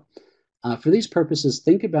talking about. For these purposes,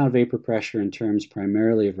 think about vapor pressure in terms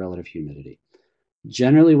primarily of relative humidity.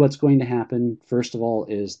 Generally, what's going to happen, first of all,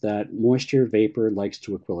 is that moisture vapor likes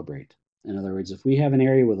to equilibrate. In other words, if we have an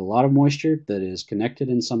area with a lot of moisture that is connected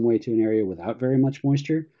in some way to an area without very much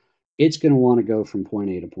moisture, it's going to want to go from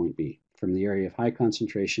point A to point B, from the area of high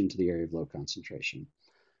concentration to the area of low concentration.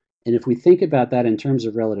 And if we think about that in terms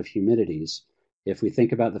of relative humidities, if we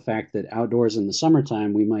think about the fact that outdoors in the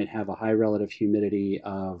summertime, we might have a high relative humidity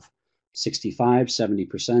of 65, 70%,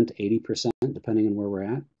 80%, depending on where we're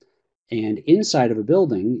at. And inside of a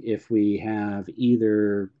building, if we have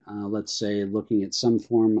either, let's say, looking at some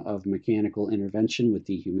form of mechanical intervention with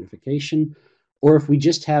dehumidification, or if we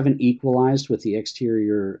just haven't equalized with the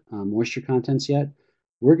exterior moisture contents yet,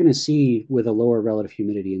 we're going to see with a lower relative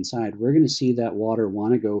humidity inside, we're going to see that water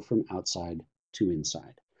want to go from outside to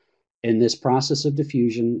inside. And this process of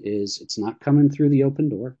diffusion it's not coming through the open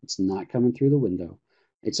door. It's not coming through the window.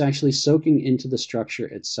 It's actually soaking into the structure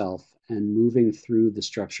itself and moving through the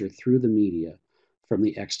structure, through the media, from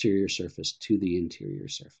the exterior surface to the interior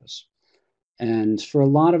surface. And for a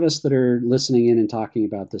lot of us that are listening in and talking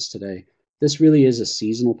about this today, this really is a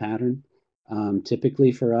seasonal pattern.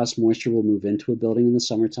 Typically for us, moisture will move into a building in the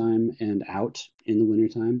summertime and out in the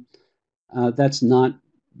wintertime. That's not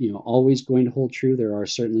always going to hold true. There are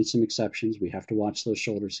certainly some exceptions. We have to watch those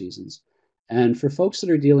shoulder seasons. And for folks that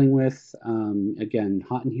are dealing with, again,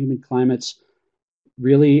 hot and humid climates,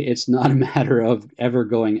 really, it's not a matter of ever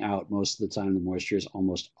going out. Most of the time, the moisture is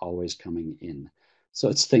almost always coming in. So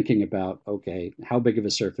it's thinking about, okay, how big of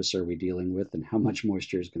a surface are we dealing with and how much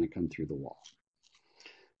moisture is going to come through the wall?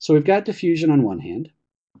 So we've got diffusion on one hand.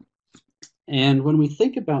 And when we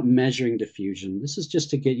think about measuring diffusion, this is just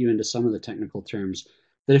to get you into some of the technical terms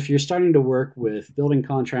that if you're starting to work with building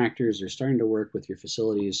contractors or starting to work with your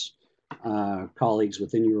facilities colleagues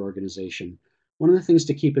within your organization, one of the things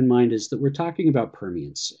to keep in mind is that we're talking about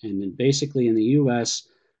permeance. And basically in the US,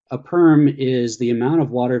 a perm is the amount of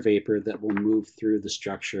water vapor that will move through the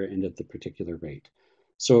structure and at the particular rate.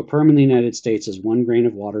 So a perm in the United States is 1 grain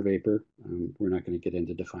of water vapor. We're not going to get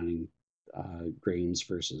into defining grains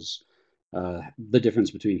versus the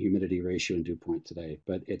difference between humidity ratio and dew point today,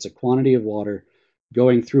 but it's a quantity of water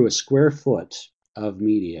going through a square foot of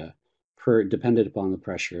media dependent upon the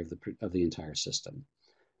pressure of the entire system.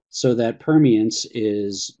 So that permeance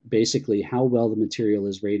is basically how well the material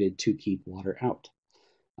is rated to keep water out.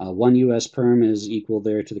 1 US perm is equal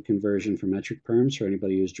there to the conversion for metric perms for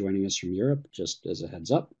anybody who's joining us from Europe, just as a heads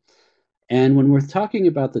up. And when we're talking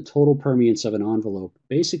about the total permeance of an envelope,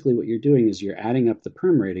 basically what you're doing is you're adding up the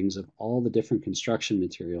perm ratings of all the different construction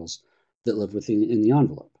materials that live in the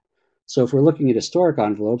envelope. So if we're looking at historic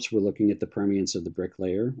envelopes, we're looking at the permeance of the brick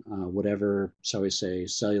layer, whatever, shall we say,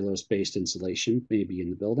 cellulose-based insulation may be in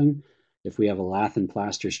the building. If we have a lath and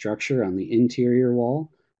plaster structure on the interior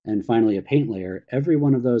wall, and finally a paint layer, every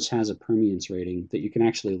one of those has a permeance rating that you can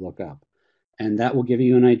actually look up. And that will give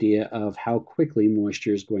you an idea of how quickly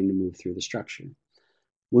moisture is going to move through the structure.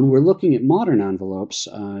 When we're looking at modern envelopes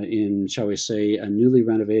in, shall we say, a newly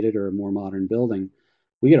renovated or a more modern building,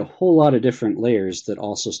 we get a whole lot of different layers that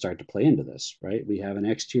also start to play into this, right? We have an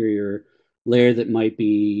exterior layer that might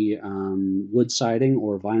be wood siding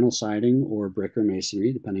or vinyl siding or brick or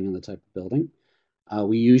masonry, depending on the type of building.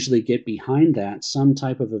 We usually get behind that some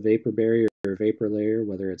type of a vapor barrier or vapor layer,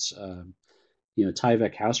 whether it's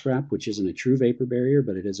Tyvek house wrap, which isn't a true vapor barrier,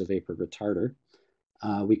 but it is a vapor retarder.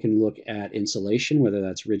 We can look at insulation, whether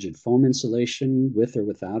that's rigid foam insulation with or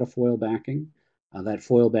without a foil backing. That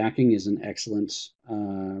foil backing is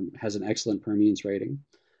has an excellent permeance rating.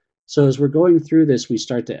 So as we're going through this, we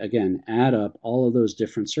start to, again, add up all of those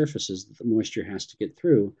different surfaces that the moisture has to get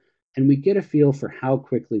through, and we get a feel for how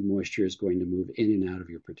quickly moisture is going to move in and out of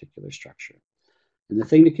your particular structure. And the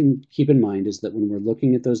thing to keep in mind is that when we're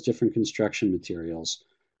looking at those different construction materials,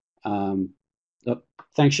 oh,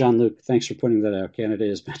 thanks, Jean-Luc. Thanks for pointing that out. Canada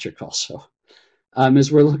is metric also. As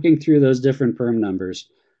we're looking through those different perm numbers,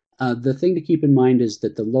 the thing to keep in mind is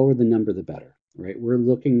that the lower the number, the better, right? We're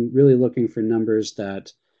really looking for numbers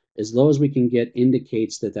that, as low as we can get,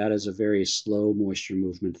 indicates that that is a very slow moisture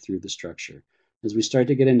movement through the structure. As we start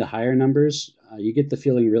to get into higher numbers, you get the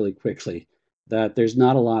feeling really quickly that there's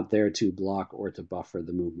not a lot there to block or to buffer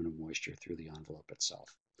the movement of moisture through the envelope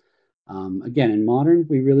itself. Again, in modern,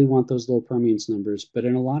 we really want those low permeance numbers, but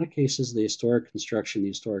in a lot of cases, the historic construction, the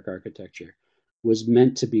historic architecture was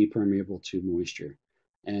meant to be permeable to moisture.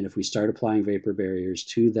 And if we start applying vapor barriers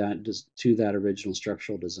to that original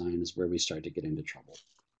structural design is where we start to get into trouble.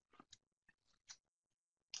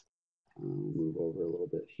 I'll move over a little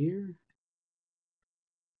bit here.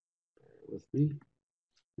 Bear with me.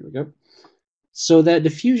 Here we go. So that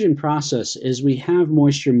diffusion process is we have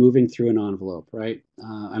moisture moving through an envelope, right?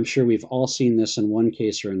 I'm sure we've all seen this in one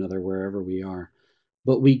case or another wherever we are.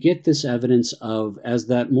 But we get this evidence of, as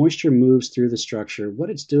that moisture moves through the structure, what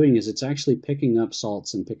it's doing is it's actually picking up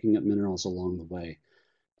salts and picking up minerals along the way.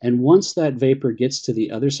 And once that vapor gets to the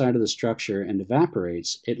other side of the structure and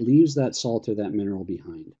evaporates, it leaves that salt or that mineral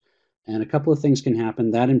behind. And a couple of things can happen.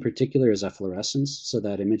 That in particular is efflorescence. So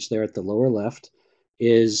that image there at the lower left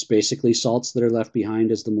is basically salts that are left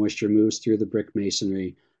behind as the moisture moves through the brick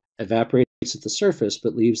masonry, evaporates at the surface,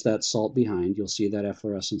 but leaves that salt behind. You'll see that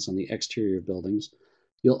efflorescence on the exterior of buildings.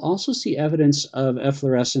 You'll also see evidence of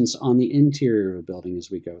efflorescence on the interior of a building as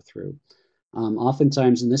we go through.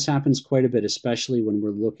 Oftentimes, and this happens quite a bit, especially when we're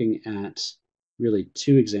looking at, really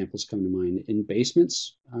two examples come to mind. In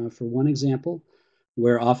basements, for one example,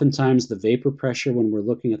 where oftentimes the vapor pressure when we're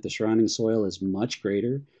looking at the surrounding soil is much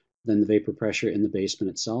greater than the vapor pressure in the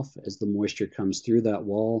basement itself. As the moisture comes through that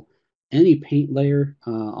wall, any paint layer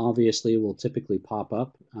obviously will typically pop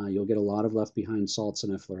up. You'll get a lot of left behind salts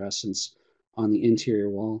and efflorescence on the interior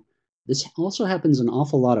wall. This also happens an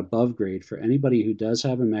awful lot above grade for anybody who does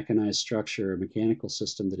have a mechanized structure or mechanical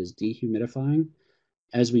system that is dehumidifying.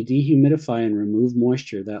 As we dehumidify and remove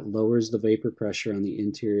moisture, that lowers the vapor pressure on the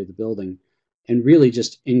interior of the building and really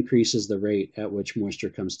just increases the rate at which moisture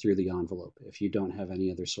comes through the envelope if you don't have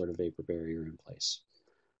any other sort of vapor barrier in place.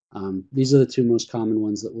 These are the two most common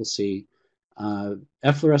ones that we'll see.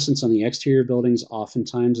 Efflorescence on the exterior buildings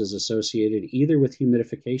oftentimes is associated either with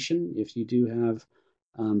humidification, if you do have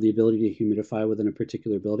the ability to humidify within a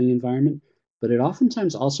particular building environment, but it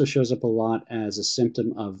oftentimes also shows up a lot as a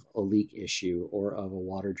symptom of a leak issue or of a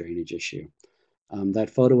water drainage issue. That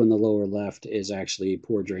photo in the lower left is actually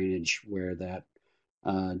poor drainage where that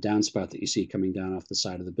downspout that you see coming down off the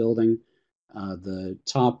side of the building, the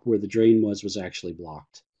top where the drain was actually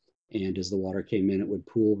blocked. And as the water came in, it would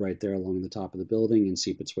pool right there along the top of the building and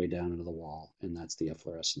seep its way down into the wall. And that's the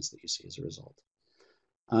efflorescence that you see as a result.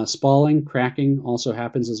 Spalling, cracking also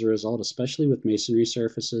happens as a result, especially with masonry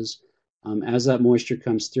surfaces. As that moisture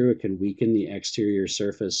comes through, it can weaken the exterior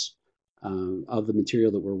surface of the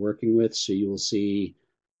material that we're working with. So you will see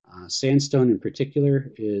sandstone in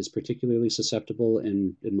particular is particularly susceptible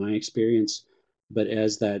in my experience. But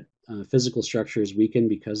as that physical structure is weakened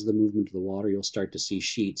because of the movement of the water, you'll start to see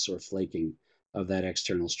sheets or flaking of that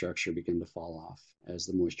external structure begin to fall off as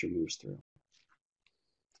the moisture moves through.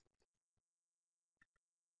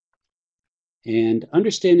 And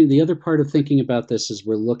understanding the other part of thinking about this is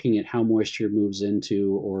we're looking at how moisture moves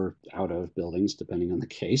into or out of buildings, depending on the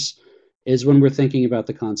case, is when we're thinking about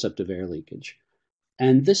the concept of air leakage.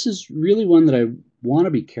 And this is really one that I want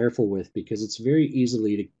to be careful with because it's very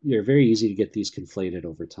easy to get these conflated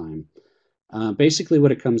over time. Basically,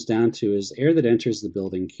 what it comes down to is air that enters the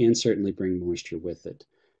building can certainly bring moisture with it.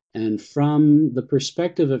 And from the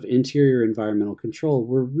perspective of interior environmental control,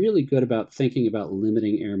 we're really good about thinking about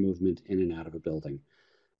limiting air movement in and out of a building.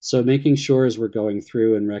 So making sure as we're going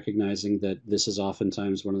through and recognizing that this is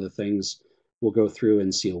oftentimes one of the things we'll go through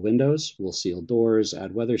and seal windows, we'll seal doors,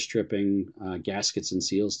 add weather stripping, gaskets and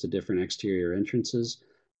seals to different exterior entrances.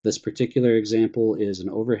 This particular example is an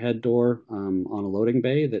overhead door on a loading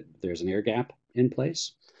bay that there's an air gap in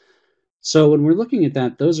place. So when we're looking at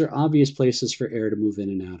that, those are obvious places for air to move in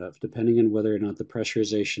and out of, depending on whether or not the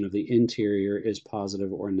pressurization of the interior is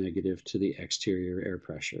positive or negative to the exterior air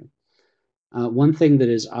pressure. One thing that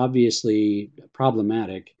is obviously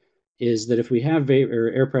problematic is that if we have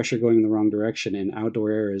air pressure going in the wrong direction and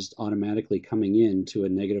outdoor air is automatically coming in to a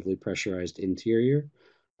negatively pressurized interior,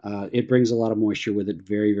 it brings a lot of moisture with it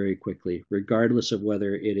very, very quickly, regardless of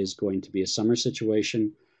whether it is going to be a summer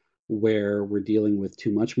situation where we're dealing with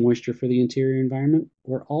too much moisture for the interior environment,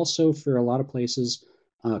 or also for a lot of places,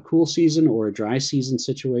 a cool season or a dry season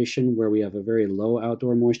situation where we have a very low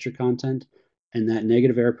outdoor moisture content, and that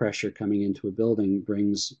negative air pressure coming into a building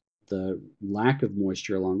brings the lack of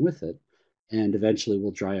moisture along with it, and eventually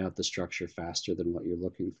will dry out the structure faster than what you're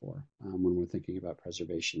looking for when we're thinking about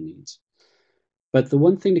preservation needs. But the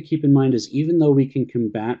one thing to keep in mind is even though we can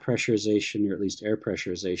combat pressurization, or at least air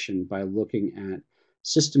pressurization, by looking at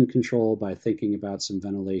system control, by thinking about some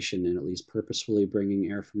ventilation and at least purposefully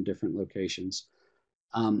bringing air from different locations,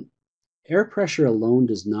 air pressure alone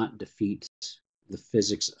does not defeat the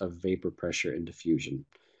physics of vapor pressure and diffusion.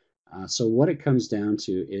 So what it comes down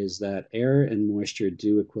to is that air and moisture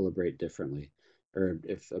do equilibrate differently, or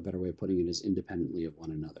if a better way of putting it is independently of one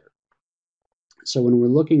another. So when we're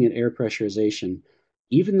looking at air pressurization,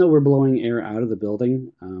 even though we're blowing air out of the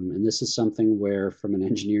building, and this is something where from an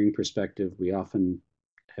engineering perspective, we often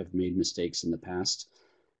have made mistakes in the past,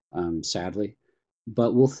 sadly,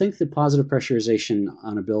 but we'll think that positive pressurization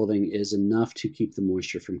on a building is enough to keep the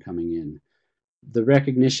moisture from coming in. The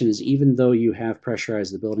recognition is even though you have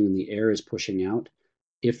pressurized the building and the air is pushing out,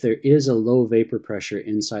 if there is a low vapor pressure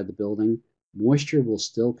inside the building, moisture will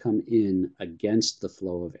still come in against the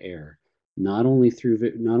flow of air, not only through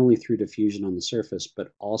diffusion on the surface,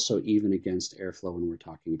 but also even against airflow when we're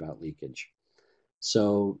talking about leakage.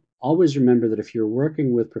 So always remember that if you're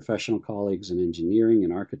working with professional colleagues in engineering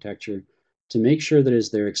and architecture, to make sure that as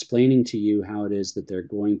they're explaining to you how it is that they're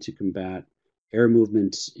going to combat air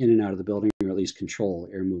movement in and out of the building, or at least control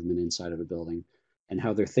air movement inside of a building, and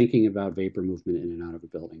how they're thinking about vapor movement in and out of a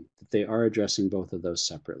building, that they are addressing both of those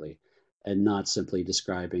separately and not simply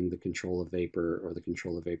describing the control of vapor or the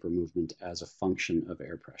control of vapor movement as a function of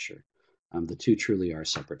air pressure. The two truly are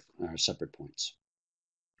separate points.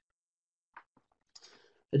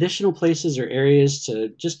 Additional places or areas to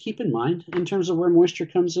just keep in mind in terms of where moisture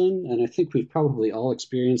comes in, and I think we've probably all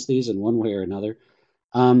experienced these in one way or another.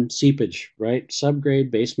 Seepage, right?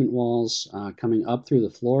 Subgrade basement walls coming up through the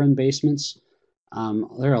floor in basements.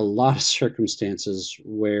 There are a lot of circumstances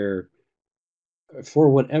where, for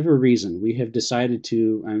whatever reason, we have decided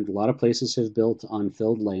to, and a lot of places have built on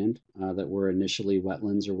filled land that were initially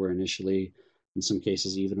wetlands or were initially, in some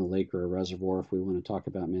cases, even a lake or a reservoir if we want to talk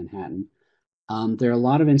about Manhattan. There are a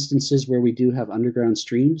lot of instances where we do have underground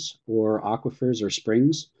streams or aquifers or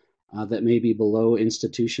springs that may be below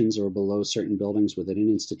institutions or below certain buildings within an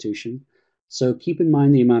institution. So keep in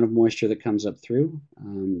mind the amount of moisture that comes up through.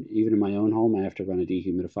 Even in my own home, I have to run a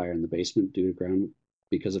dehumidifier in the basement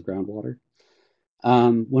because of groundwater.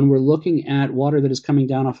 When we're looking at water that is coming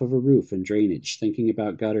down off of a roof and drainage, thinking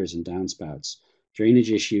about gutters and downspouts,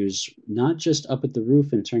 drainage issues, not just up at the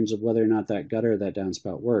roof in terms of whether or not that gutter or that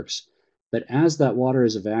downspout works, but as that water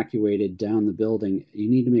is evacuated down the building, you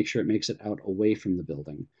need to make sure it makes it out away from the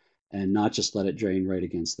building and not just let it drain right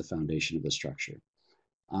against the foundation of the structure.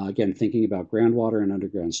 Again, thinking about groundwater and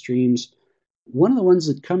underground streams, One of the ones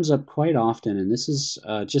that comes up quite often, and this is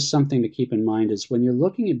just something to keep in mind, is when you're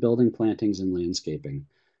looking at building plantings and landscaping,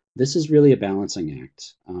 this is really a balancing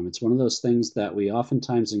act. It's one of those things that we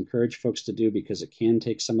oftentimes encourage folks to do because it can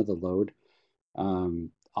take some of the load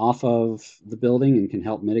off of the building and can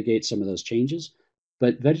help mitigate some of those changes.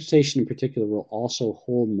 But vegetation in particular will also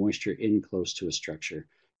hold moisture in close to a structure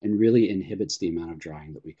and really inhibits the amount of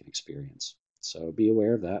drying that we can experience. So be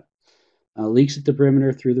aware of that. Leaks at the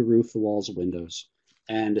perimeter through the roof, the walls, windows,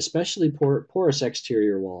 and especially porous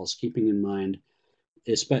exterior walls, keeping in mind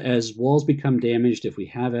as walls become damaged, if we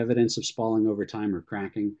have evidence of spalling over time or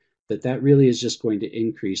cracking, that really is just going to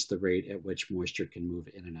increase the rate at which moisture can move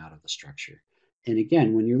in and out of the structure. And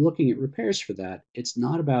again, when you're looking at repairs for that, it's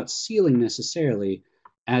not about sealing necessarily,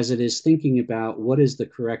 as it is thinking about what is the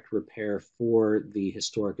correct repair for the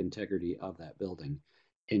historic integrity of that building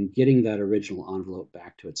and getting that original envelope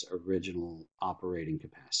back to its original operating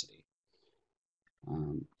capacity.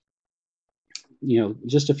 Um,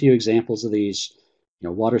 just a few examples of these.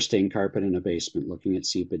 Water stained carpet in a basement, looking at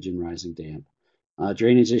seepage and rising damp.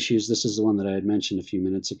 Drainage issues. This is the one that I had mentioned a few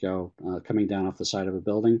minutes ago, coming down off the side of a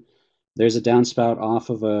building. There's a downspout off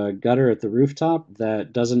of a gutter at the rooftop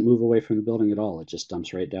that doesn't move away from the building at all. It just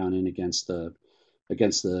dumps right down in against the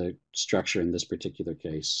structure in this particular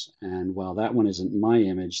case. And while that one isn't my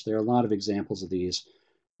image, there are a lot of examples of these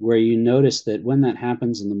where you notice that when that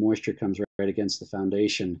happens and the moisture comes right against the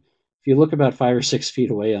foundation, if you look about 5 or 6 feet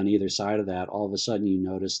away on either side of that, all of a sudden you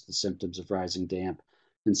notice the symptoms of rising damp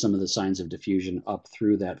and some of the signs of diffusion up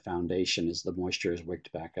through that foundation as the moisture is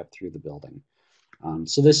wicked back up through the building.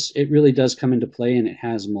 So it really does come into play, and it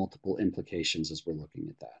has multiple implications as we're looking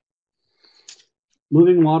at that.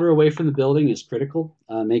 Moving water away from the building is critical,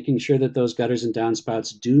 making sure that those gutters and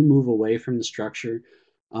downspouts do move away from the structure,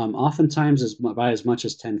 oftentimes by as much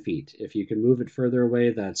as 10 feet. If you can move it further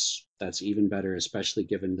away, that's even better, especially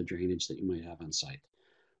given the drainage that you might have on site.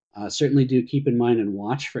 Certainly do keep in mind and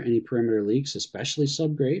watch for any perimeter leaks, especially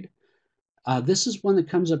subgrade. This is one that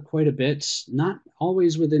comes up quite a bit, not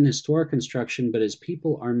always within historic construction, but as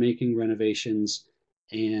people are making renovations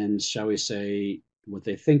and, shall we say, what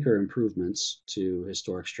they think are improvements to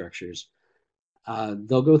historic structures.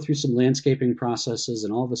 They'll go through some landscaping processes,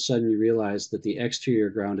 and all of a sudden you realize that the exterior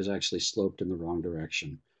ground is actually sloped in the wrong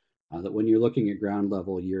direction. That when you're looking at ground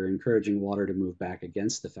level, you're encouraging water to move back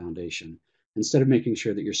against the foundation instead of making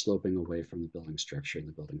sure that you're sloping away from the building structure and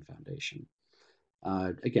the building foundation.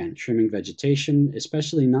 Again, trimming vegetation,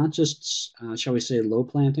 especially not just, shall we say, low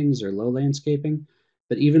plantings or low landscaping,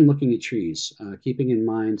 but even looking at trees, keeping in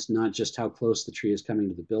mind not just how close the tree is coming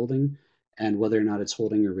to the building and whether or not it's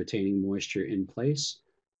holding or retaining moisture in place,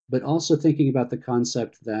 but also thinking about the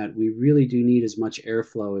concept that we really do need as much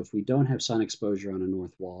airflow if we don't have sun exposure on a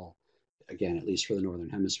north wall, again, at least for the northern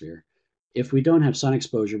hemisphere. If we don't have sun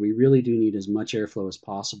exposure, we really do need as much airflow as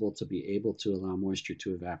possible to be able to allow moisture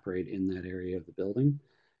to evaporate in that area of the building.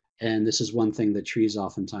 And this is one thing that trees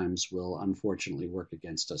oftentimes will unfortunately work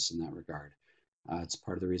against us in that regard. It's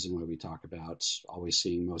part of the reason why we talk about always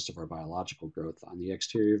seeing most of our biological growth on the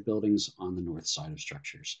exterior of buildings on the north side of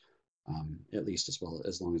structures, at least as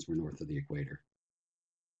long as we're north of the equator.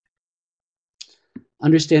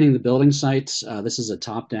 Understanding the building sites, this is a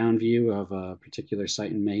top-down view of a particular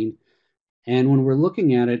site in Maine. And when we're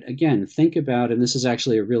looking at it, again, think about, and this is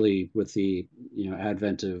actually with the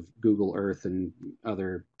advent of Google Earth and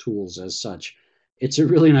other tools as such, it's a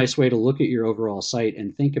really nice way to look at your overall site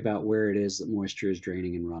and think about where it is that moisture is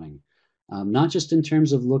draining and running. Not just in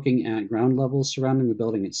terms of looking at ground levels surrounding the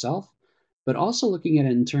building itself, but also looking at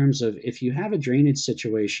it in terms of if you have a drainage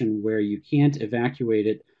situation where you can't evacuate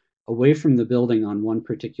it away from the building on one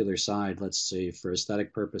particular side, let's say for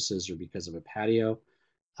aesthetic purposes or because of a patio,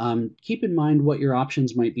 keep in mind what your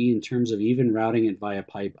options might be in terms of even routing it via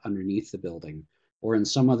pipe underneath the building or in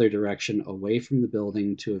some other direction away from the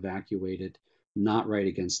building to evacuate it, not right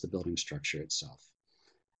against the building structure itself.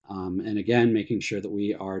 And again, making sure that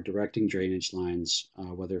we are directing drainage lines,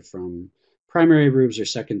 whether from primary roofs or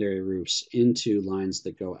secondary roofs, into lines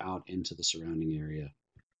that go out into the surrounding area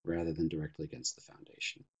rather than directly against the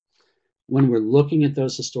foundation. When we're looking at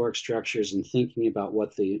those historic structures and thinking about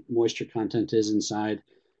what the moisture content is inside,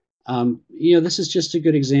 this is just a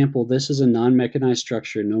good example. This is a non-mechanized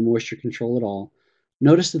structure, no moisture control at all.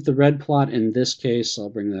 Notice that the red plot in this case, I'll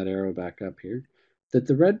bring that arrow back up here, that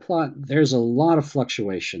the red plot, there's a lot of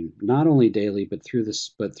fluctuation, not only daily, but through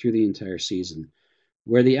the entire season,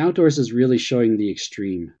 where the outdoors is really showing the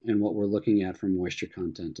extreme in what we're looking at for moisture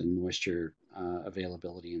content and moisture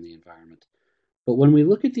availability in the environment. But when we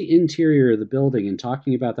look at the interior of the building and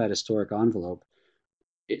talking about that historic envelope,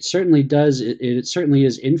 it certainly does. It certainly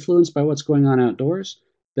is influenced by what's going on outdoors,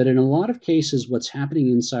 but in a lot of cases, what's happening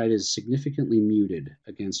inside is significantly muted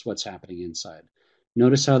against what's happening inside.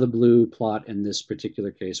 Notice how the blue plot in this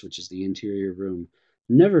particular case, which is the interior room,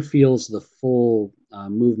 never feels the full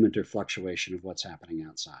movement or fluctuation of what's happening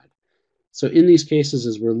outside. So in these cases,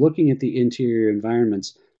 as we're looking at the interior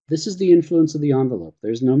environments, this is the influence of the envelope.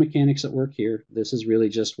 There's no mechanics at work here. This is really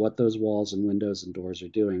just what those walls and windows and doors are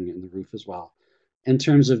doing, and the roof as well, in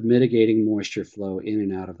terms of mitigating moisture flow in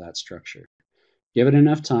and out of that structure. Give it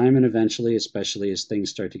enough time, and eventually, especially as things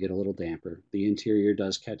start to get a little damper, the interior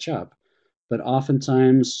does catch up. But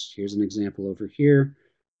oftentimes, here's an example over here,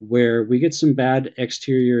 where we get some bad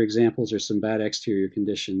exterior examples or some bad exterior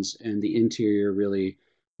conditions, and the interior really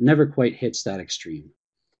never quite hits that extreme.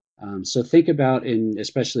 So think about,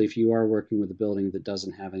 especially if you are working with a building that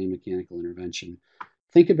doesn't have any mechanical intervention,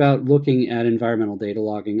 think about looking at environmental data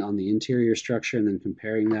logging on the interior structure and then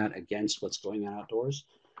comparing that against what's going on outdoors.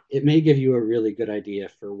 It may give you a really good idea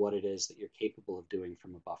for what it is that you're capable of doing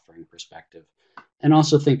from a buffering perspective. And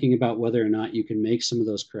also thinking about whether or not you can make some of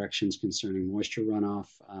those corrections concerning moisture runoff,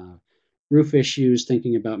 roof issues,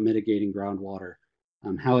 thinking about mitigating groundwater,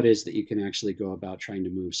 how it is that you can actually go about trying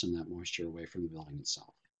to move some of that moisture away from the building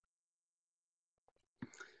itself.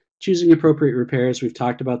 Choosing appropriate repairs, we've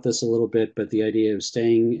talked about this a little bit, but the idea of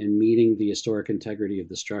staying and meeting the historic integrity of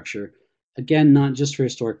the structure, again, not just for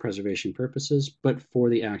historic preservation purposes, but for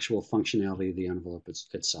the actual functionality of the envelope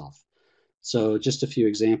itself. So just a few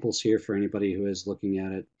examples here for anybody who is looking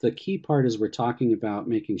at it. The key part is we're talking about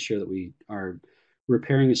making sure that we are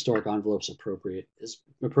repairing historic envelopes appropriately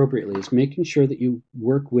is making sure that you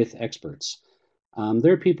work with experts.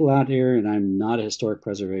 There are people out here, and I'm not a historic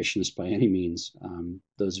preservationist by any means.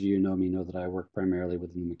 Those of you who know me know that I work primarily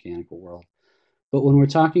within the mechanical world. But when we're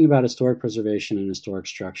talking about historic preservation and historic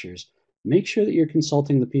structures, make sure that you're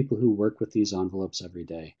consulting the people who work with these envelopes every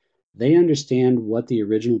day. They understand what the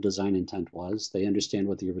original design intent was, they understand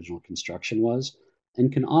what the original construction was,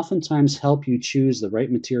 and can oftentimes help you choose the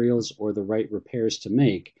right materials or the right repairs to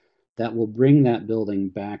make that will bring that building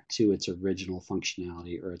back to its original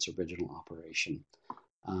functionality or its original operation.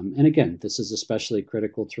 And again, this is especially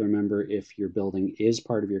critical to remember if your building is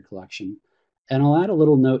part of your collection. And I'll add a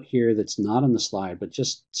little note here that's not on the slide, but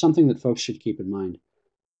just something that folks should keep in mind.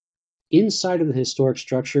 Inside of the historic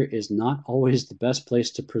structure is not always the best place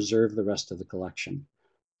to preserve the rest of the collection.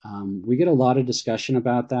 We get a lot of discussion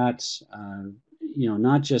about that,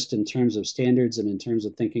 not just in terms of standards and in terms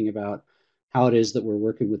of thinking about how it is that we're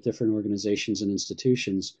working with different organizations and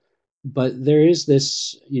institutions. But there is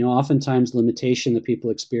this, oftentimes limitation that people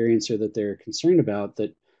experience or that they're concerned about,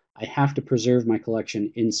 that I have to preserve my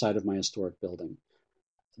collection inside of my historic building.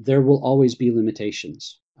 There will always be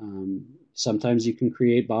limitations. Sometimes you can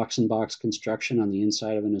create box-in-box construction on the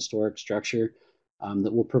inside of an historic structure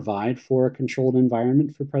that will provide for a controlled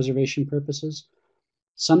environment for preservation purposes.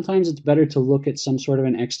 Sometimes it's better to look at some sort of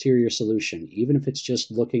an exterior solution, even if it's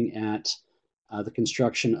just looking at the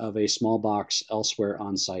construction of a small box elsewhere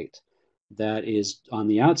on site that is on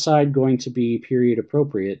the outside going to be period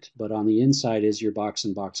appropriate, but on the inside is your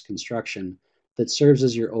box-in-box construction that serves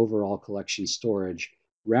as your overall collection storage,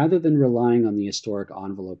 rather than relying on the historic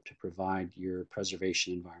envelope to provide your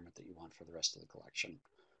preservation environment that you want for the rest of the collection.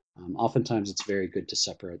 Oftentimes it's very good to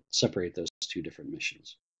separate those two different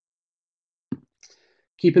missions.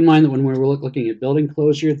 Keep in mind that when we're looking at building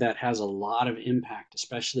closure, that has a lot of impact,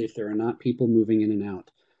 especially if there are not people moving in and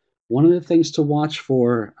out. One of the things to watch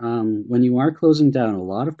for when you are closing down, a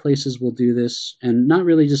lot of places will do this, and not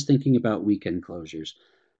really just thinking about weekend closures,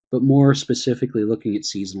 but more specifically looking at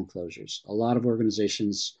seasonal closures. A lot of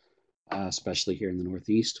organizations, especially here in the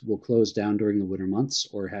Northeast, will close down during the winter months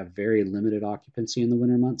or have very limited occupancy in the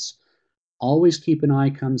winter months. Always keep an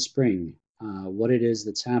eye come spring. What it is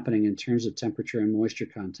that's happening in terms of temperature and moisture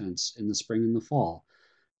contents in the spring and the fall.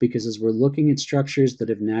 Because as we're looking at structures that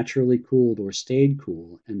have naturally cooled or stayed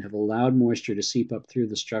cool and have allowed moisture to seep up through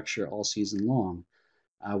the structure all season long,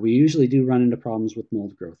 we usually do run into problems with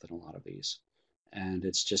mold growth in a lot of these. And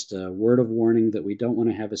it's just a word of warning that we don't want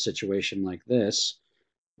to have a situation like this,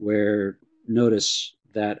 where notice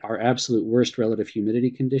that our absolute worst relative humidity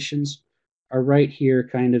conditions are right here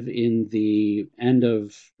kind of in the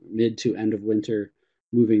mid to end of winter,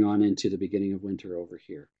 moving on into the beginning of winter over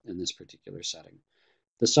here in this particular setting.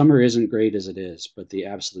 The summer isn't great as it is, but the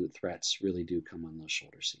absolute threats really do come on those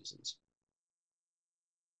shoulder seasons.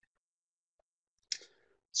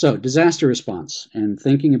 So disaster response and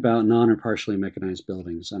thinking about non or partially mechanized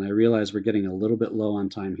buildings. And I realize we're getting a little bit low on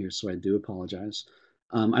time here, so I do apologize.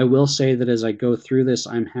 I will say that as I go through this,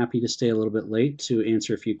 I'm happy to stay a little bit late to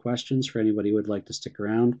answer a few questions for anybody who would like to stick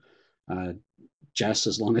around. Jess,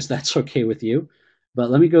 as long as that's okay with you. But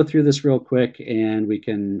let me go through this real quick and we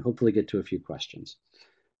can hopefully get to a few questions.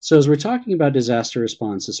 So as we're talking about disaster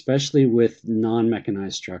response, especially with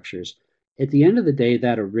non-mechanized structures, at the end of the day,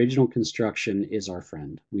 that original construction is our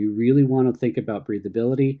friend. We really want to think about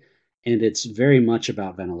breathability, and it's very much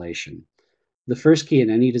about ventilation. The first key in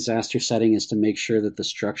any disaster setting is to make sure that the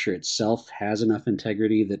structure itself has enough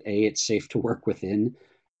integrity that A, it's safe to work within,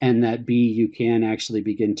 and that B, you can actually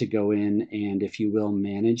begin to go in and, if you will,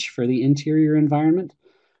 manage for the interior environment.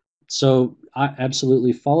 So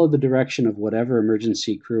absolutely follow the direction of whatever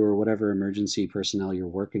emergency crew or whatever emergency personnel you're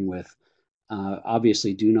working with.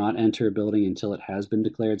 Obviously, do not enter a building until it has been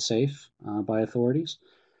declared safe by authorities.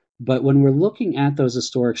 But when we're looking at those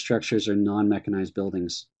historic structures or non-mechanized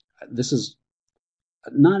buildings, this is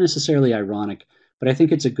not necessarily ironic, but I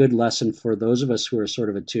think it's a good lesson for those of us who are sort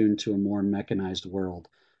of attuned to a more mechanized world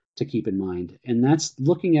to keep in mind. And that's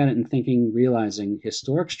looking at it and thinking, realizing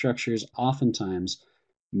historic structures oftentimes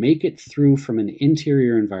make it through from an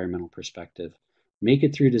interior environmental perspective, make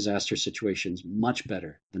it through disaster situations much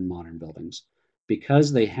better than modern buildings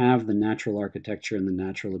because they have the natural architecture and the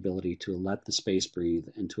natural ability to let the space breathe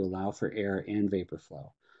and to allow for air and vapor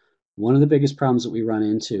flow. One of the biggest problems that we run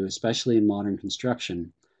into, especially in modern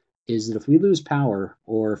construction, is that if we lose power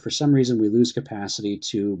or for some reason we lose capacity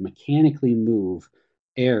to mechanically move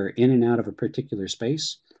air in and out of a particular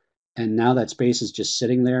space, and now that space is just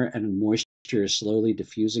sitting there and moisture is slowly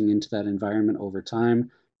diffusing into that environment over time,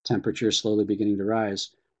 temperature is slowly beginning to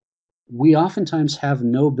rise, we oftentimes have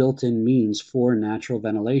no built-in means for natural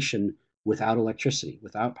ventilation without electricity,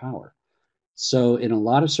 without power. So in a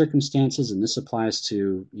lot of circumstances, and this applies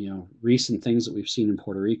to recent things that we've seen in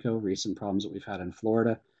Puerto Rico, recent problems that we've had in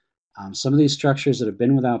Florida, some of these structures that have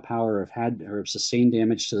been without power have had or have sustained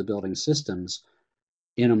damage to the building systems.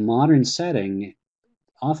 In a modern setting,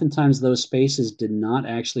 oftentimes those spaces did not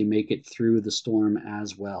actually make it through the storm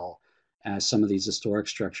as well as some of these historic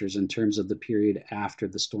structures in terms of the period after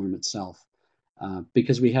the storm itself.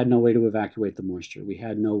 Because we had no way to evacuate the moisture. We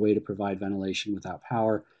had no way to provide ventilation without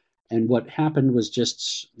power. And what happened was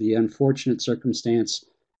just the unfortunate circumstance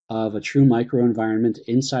of a true microenvironment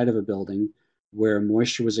inside of a building where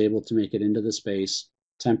moisture was able to make it into the space,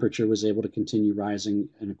 temperature was able to continue rising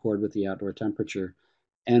in accord with the outdoor temperature,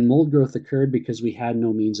 and mold growth occurred because we had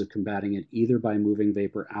no means of combating it either by moving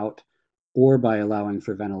vapor out or by allowing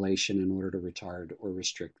for ventilation in order to retard or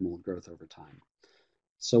restrict mold growth over time.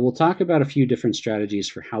 So we'll talk about a few different strategies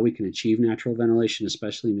for how we can achieve natural ventilation,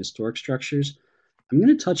 especially in historic structures. I'm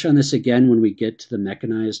going to touch on this again when we get to the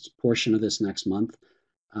mechanized portion of this next month,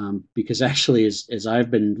 because actually, as I've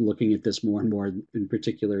been looking at this more and more, in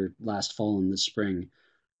particular last fall and this spring,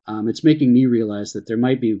 it's making me realize that there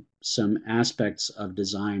might be some aspects of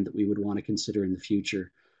design that we would want to consider in the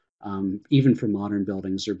future, even for modern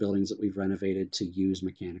buildings or buildings that we've renovated to use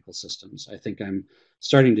mechanical systems. I think I'm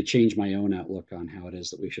starting to change my own outlook on how it is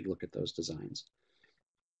that we should look at those designs.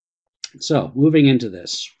 So moving into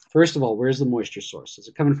this, first of all, where's the moisture source? Is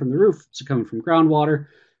it coming from the roof? Is it coming from groundwater?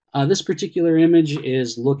 This particular image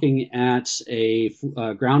is looking at a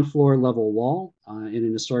ground floor level wall in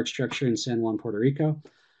an historic structure in San Juan, Puerto Rico.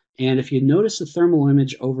 And if you notice the thermal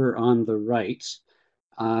image over on the right,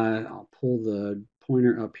 I'll pull the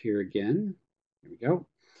pointer up here again. There we go.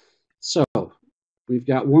 So we've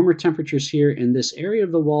got warmer temperatures here in this area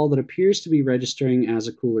of the wall that appears to be registering as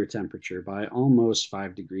a cooler temperature by almost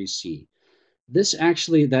 5 degrees C. This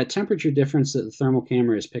actually, that temperature difference that the thermal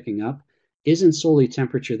camera is picking up isn't solely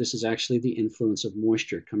temperature. This is actually the influence of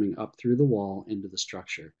moisture coming up through the wall into the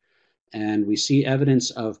structure. And we see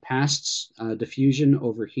evidence of past diffusion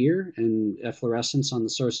over here and efflorescence on the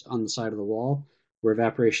side of the wall where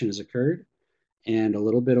evaporation has occurred, and a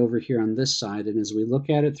little bit over here on this side. And as we look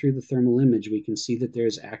at it through the thermal image, we can see that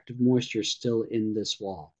there's active moisture still in this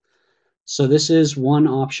wall. So this is one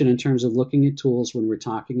option in terms of looking at tools when we're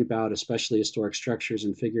talking about especially historic structures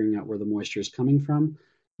and figuring out where the moisture is coming from.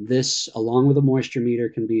 This, along with a moisture meter,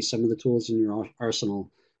 can be some of the tools in your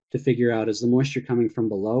arsenal to figure out, is the moisture coming from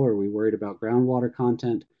below? Are we worried about groundwater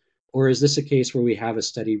content? Or is this a case where we have a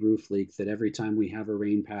steady roof leak that every time we have a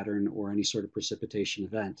rain pattern or any sort of precipitation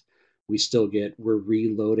event, we're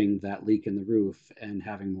reloading that leak in the roof and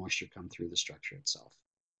having moisture come through the structure itself.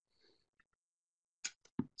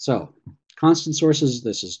 So constant sources,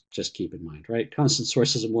 this is just keep in mind, right? Constant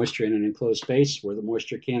sources of moisture in an enclosed space where the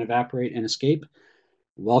moisture can't evaporate and escape.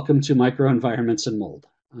 Welcome to microenvironments and mold.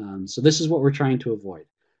 So this is what we're trying to avoid.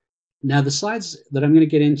 Now, the slides that I'm going to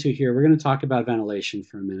get into here, we're going to talk about ventilation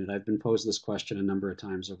for a minute. I've been posed this question a number of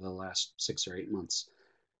times over the last 6 or 8 months.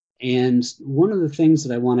 And one of the things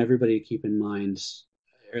that I want everybody to keep in mind,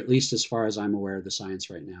 or at least as far as I'm aware of the science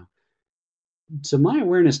right now, to my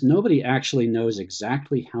awareness, nobody actually knows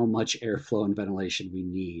exactly how much airflow and ventilation we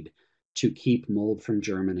need to keep mold from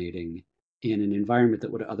germinating in an environment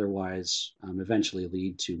that would otherwise eventually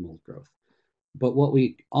lead to mold growth. But what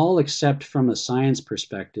we all accept from a science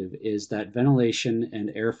perspective is that ventilation and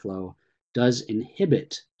airflow does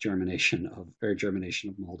inhibit germination of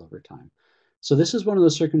mold over time. So this is one of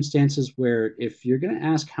those circumstances where if you're going to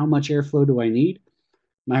ask how much airflow do I need,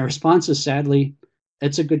 my response is sadly,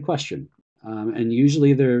 it's a good question. And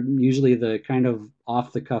usually the kind of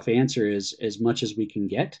off the cuff answer is as much as we can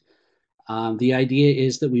get. The idea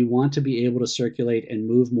is that we want to be able to circulate and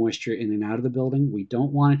move moisture in and out of the building. We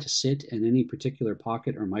don't want it to sit in any particular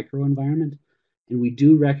pocket or microenvironment. And we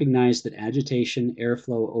do recognize that agitation,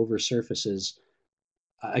 airflow over surfaces,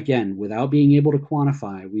 again, without being able to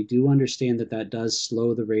quantify, we do understand that that does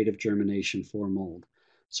slow the rate of germination for mold.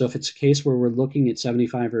 So if it's a case where we're looking at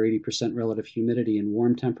 75 or 80% relative humidity and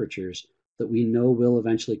warm temperatures that we know will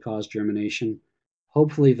eventually cause germination,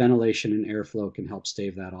 hopefully ventilation and airflow can help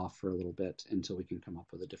stave that off for a little bit until we can come up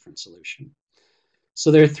with a different solution.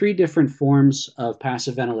 So there are 3 different forms of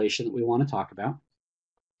passive ventilation that we want to talk about.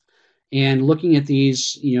 And looking at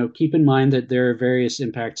these, keep in mind that there are various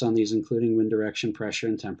impacts on these, including wind direction, pressure,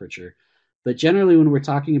 and temperature. But generally, when we're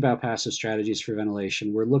talking about passive strategies for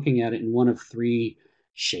ventilation, we're looking at it in one of 3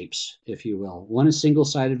 shapes, if you will. One is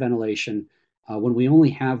single-sided ventilation, when we only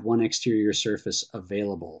have one exterior surface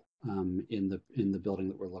available in the building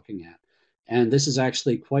that we're looking at. And this is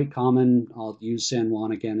actually quite common. I'll use San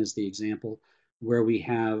Juan again as the example, where we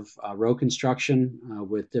have row construction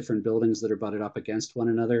with different buildings that are butted up against one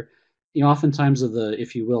another. Oftentimes of the,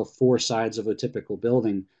 if you will, 4 sides of a typical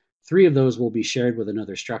building, 3 of those will be shared with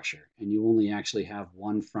another structure, and you only actually have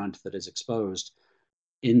one front that is exposed.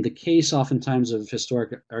 In the case, oftentimes, of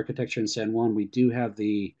historic architecture in San Juan, we do have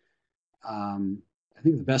I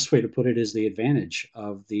think the best way to put it is the advantage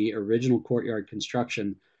of the original courtyard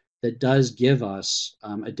construction that does give us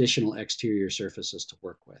additional exterior surfaces to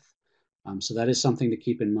work with. So that is something to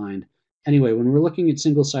keep in mind. Anyway, when we're looking at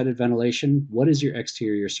single-sided ventilation, what is your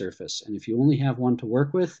exterior surface? And if you only have one to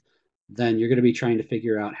work with, then you're going to be trying to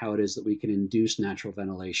figure out how it is that we can induce natural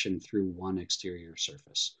ventilation through one exterior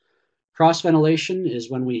surface. Cross ventilation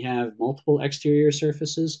is when we have multiple exterior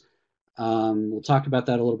surfaces. We'll talk about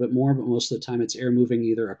that a little bit more, but most of the time it's air moving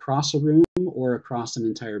either across a room or across an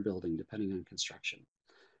entire building, depending on construction.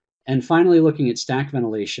 And finally, looking at stack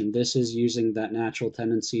ventilation, this is using that natural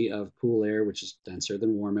tendency of cool air, which is denser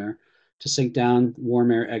than warm air, to sink down.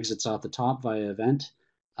 Warm air exits out the top via a vent.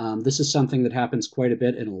 This is something that happens quite a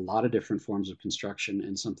bit in a lot of different forms of construction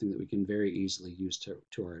and something that we can very easily use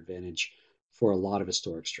to our advantage for a lot of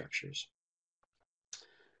historic structures.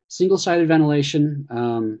 Single-sided ventilation,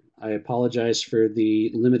 I apologize for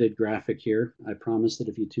the limited graphic here. I promise that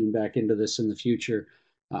if you tune back into this in the future,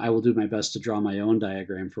 I will do my best to draw my own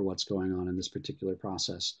diagram for what's going on in this particular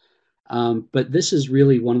process. But this is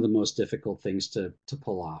really one of the most difficult things to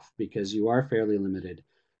pull off because you are fairly limited.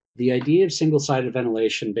 The idea of single-sided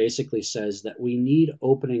ventilation basically says that we need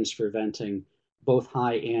openings for venting both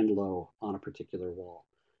high and low on a particular wall.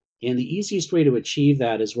 And the easiest way to achieve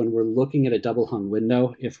that is when we're looking at a double hung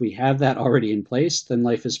window. If we have that already in place, then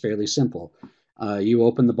life is fairly simple. You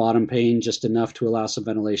open the bottom pane just enough to allow some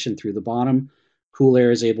ventilation through the bottom. Cool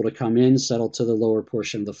air is able to come in, settle to the lower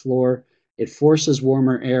portion of the floor. It forces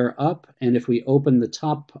warmer air up, and if we open the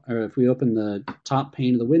top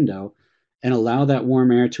pane of the window and allow that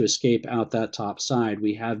warm air to escape out that top side,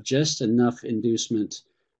 we have just enough inducement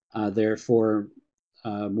there for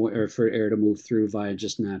air to move through via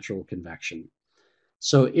just natural convection.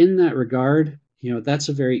 So in that regard, that's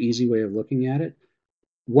a very easy way of looking at it.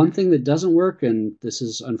 One thing that doesn't work, and this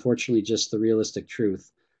is unfortunately just the realistic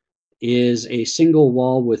truth, is a single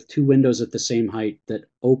wall with 2 windows at the same height that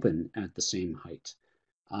open at the same height.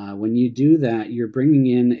 When you do that, you're bringing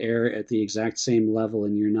in air at the exact same level,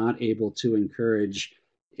 and you're not able to encourage,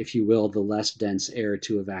 if you will, the less dense air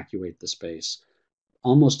to evacuate the space.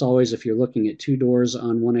 Almost always, if you're looking at 2 doors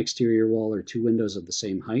on one exterior wall or 2 windows of the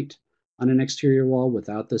same height on an exterior wall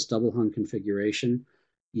without this double hung configuration,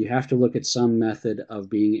 you have to look at some method of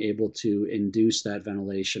being able to induce that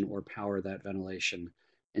ventilation or power that ventilation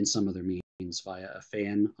in some other means via a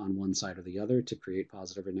fan on one side or the other to create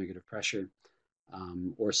positive or negative pressure,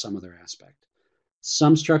 or some other aspect.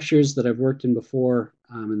 Some structures that I've worked in before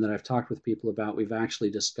and that I've talked with people about, we've actually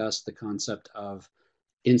discussed the concept of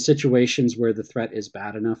in situations where the threat is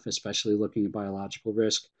bad enough, especially looking at biological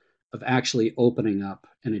risk, of actually opening up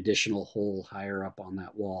an additional hole higher up on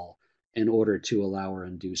that wall in order to allow or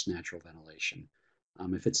induce natural ventilation.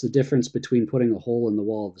 If it's the difference between putting a hole in the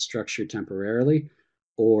wall of the structure temporarily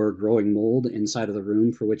or growing mold inside of the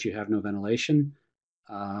room for which you have no ventilation,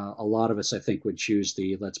 a lot of us, I think, would choose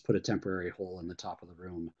the let's put a temporary hole in the top of the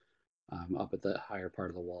room up at the higher part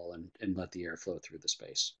of the wall and let the air flow through the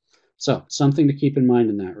space. So something to keep in mind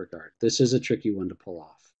in that regard. This is a tricky one to pull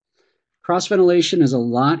off. Cross ventilation is a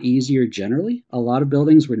lot easier generally. A lot of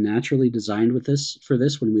buildings were naturally designed for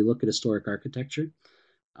this when we look at historic architecture.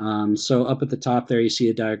 So up at the top there, you see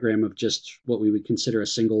a diagram of just what we would consider a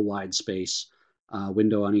single wide space,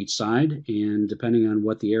 window on each side. And depending on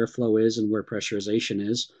what the airflow is and where pressurization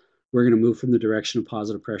is, we're going to move from the direction of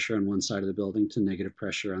positive pressure on one side of the building to negative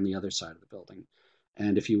pressure on the other side of the building.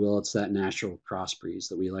 And if you will, it's that natural cross breeze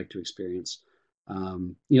that we like to experience.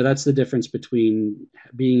 That's the difference between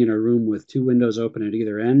being in a room with two windows open at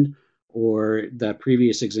either end, or that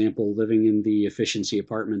previous example, living in the efficiency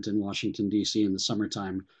apartment in Washington, D.C. in the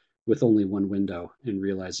summertime with only one window and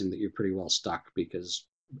realizing that you're pretty well stuck because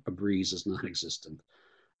a breeze is non-existent.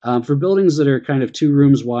 For buildings that are kind of two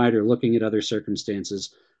rooms wide or looking at other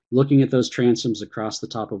circumstances, looking at those transoms across the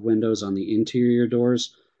top of windows on the interior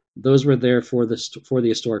doors, those were there for the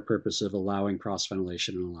historic purpose of allowing cross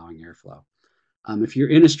ventilation and allowing airflow. If you're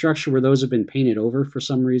in a structure where those have been painted over for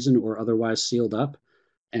some reason or otherwise sealed up,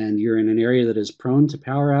 and you're in an area that is prone to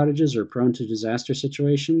power outages or prone to disaster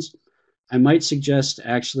situations, I might suggest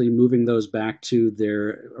actually moving those back to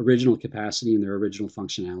their original capacity and their original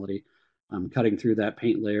functionality, cutting through that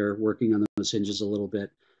paint layer, working on those hinges a little bit,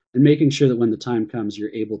 and making sure that when the time comes, you're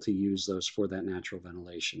able to use those for that natural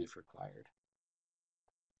ventilation if required.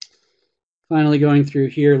 Finally, going through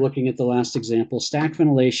here, looking at the last example, stack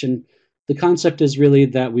ventilation. The concept is really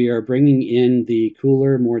that we are bringing in the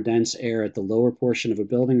cooler, more dense air at the lower portion of a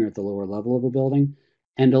building or at the lower level of a building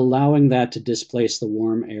and allowing that to displace the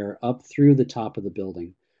warm air up through the top of the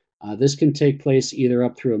building. This can take place either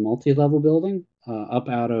up through a multi-level building, up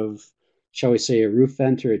out of, shall we say, a roof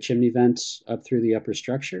vent or a chimney vent up through the upper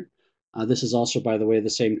structure. This is also, by the way, the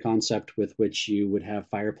same concept with which you would have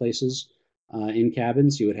fireplaces in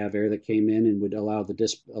cabins. You would have air that came in and would allow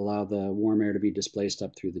the warm air to be displaced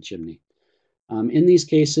up through the chimney. In these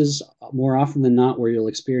cases, more often than not, where you'll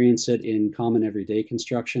experience it in common everyday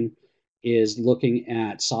construction is looking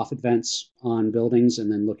at soffit vents on buildings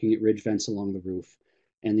and then looking at ridge vents along the roof.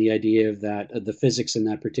 And the idea of that, the physics in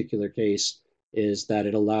that particular case is that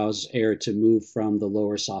it allows air to move from the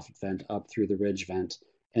lower soffit vent up through the ridge vent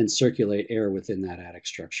and circulate air within that attic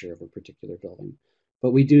structure of a particular building.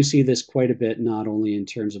 But we do see this quite a bit, not only in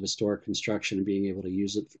terms of historic construction and being able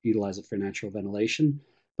to utilize it for natural ventilation,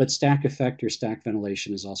 but stack effect or stack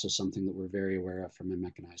ventilation is also something that we're very aware of from a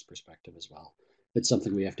mechanized perspective as well. It's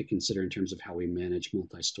something we have to consider in terms of how we manage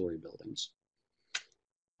multi-story buildings.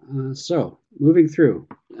 So moving through,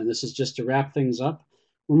 and this is just to wrap things up.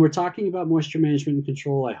 When we're talking about moisture management and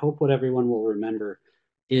control, I hope what everyone will remember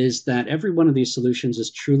is that every one of these solutions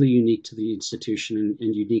is truly unique to the institution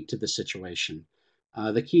and unique to the situation.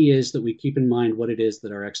 The key is that we keep in mind what it is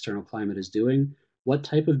that our external climate is doing, what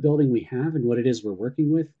type of building we have and what it is we're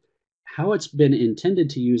working with, how it's been intended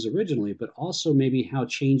to use originally, but also maybe how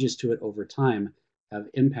changes to it over time have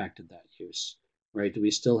impacted that use, right? Do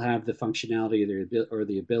we still have the functionality or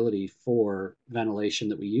the ability for ventilation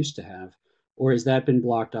that we used to have, or has that been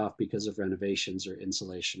blocked off because of renovations or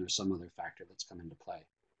insulation or some other factor that's come into play?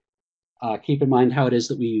 Keep in mind how it is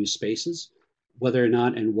that we use spaces, whether or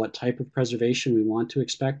not and what type of preservation we want to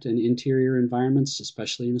expect in interior environments,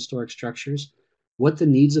 especially in historic structures, what the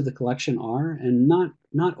needs of the collection are, and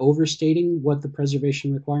not overstating what the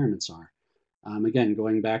preservation requirements are. Again,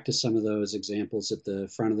 going back to some of those examples at the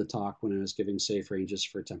front of the talk when I was giving safe ranges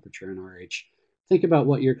for temperature and RH, think about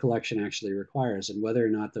what your collection actually requires and whether or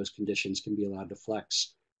not those conditions can be allowed to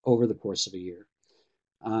flex over the course of a year.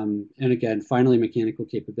 And again, finally, mechanical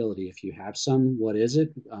capability. If you have some, what is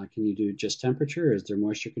it? Can you do just temperature? Is there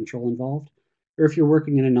moisture control involved? Or if you're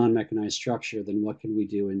working in a non-mechanized structure, then what can we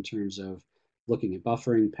do in terms of looking at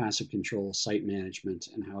buffering, passive control, site management,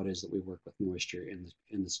 and how it is that we work with moisture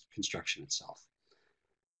in the construction itself.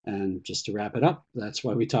 And just to wrap it up, that's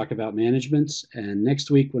why we talk about management. And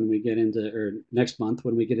next month when we get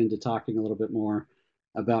into talking a little bit more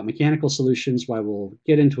about mechanical solutions, why we'll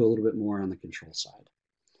get into a little bit more on the control side.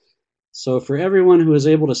 So for everyone who was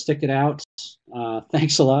able to stick it out,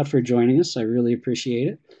 thanks a lot for joining us. I really appreciate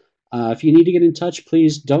it. If you need to get in touch,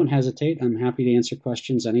 please don't hesitate. I'm happy to answer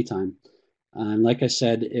questions anytime. And like I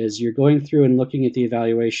said, as you're going through and looking at the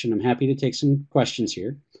evaluation, I'm happy to take some questions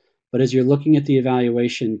here. But as you're looking at the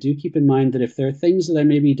evaluation, do keep in mind that if there are things that I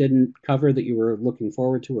maybe didn't cover that you were looking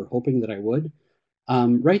forward to or hoping that I would,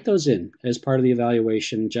 write those in as part of the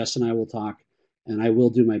evaluation. Jess and I will talk, and I will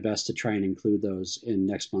do my best to try and include those in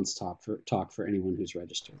next month's talk for anyone who's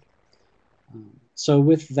registered. So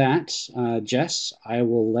with that, Jess, I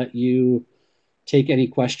will let you take any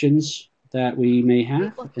questions that we may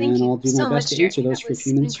have, Well, thank and you I'll do my so best much, to answer Jeremy. those That for a was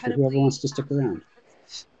few an minutes for whoever incredibly wants to stick around.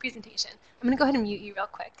 presentation. I'm going to go ahead and mute you real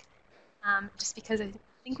quick, just because I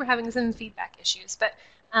think we're having some feedback issues. But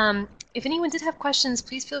if anyone did have questions,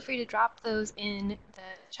 please feel free to drop those in the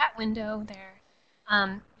chat window there.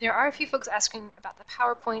 There are a few folks asking about the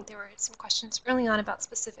PowerPoint. There were some questions early on about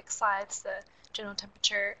specific slides, the general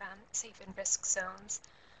temperature, safe and risk zones.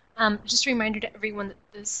 Just a reminder to everyone that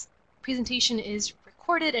this presentation is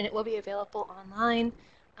recorded and it will be available online.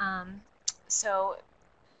 So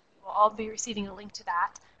we'll all be receiving a link to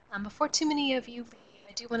that. Before too many of you leave,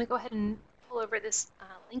 I do want to go ahead and pull over this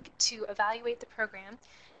link to evaluate the program.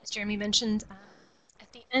 As Jeremy mentioned,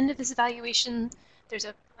 at the end of this evaluation, there's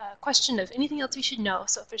a question of anything else we should know.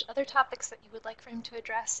 So if there's other topics that you would like for him to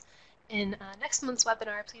address in next month's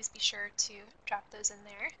webinar, please be sure to drop those in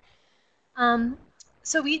there.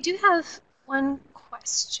 So we do have one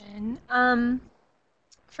question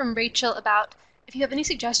from Rachel about if you have any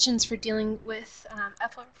suggestions for dealing with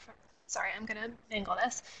sorry, I'm going to mangle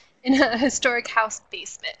this, in a historic house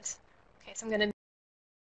basement. Okay, so I'm going to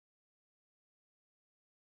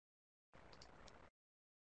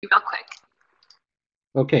real quick.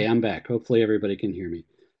 Okay, I'm back. Hopefully everybody can hear me.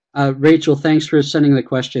 Rachel, thanks for sending the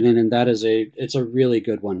question in, and it's a really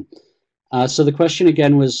good one. So the question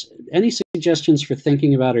again was, any suggestions for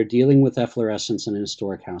thinking about or dealing with efflorescence in a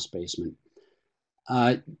historic house basement?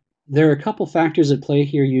 There are a couple factors at play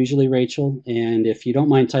here usually, Rachel, and if you don't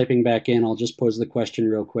mind typing back in, I'll just pose the question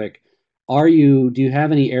real quick. Do you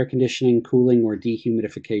have any air conditioning, cooling, or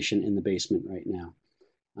dehumidification in the basement right now?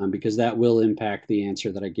 Because that will impact the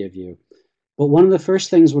answer that I give you. But one of the first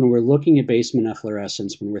things when we're looking at basement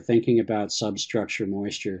efflorescence, when we're thinking about substructure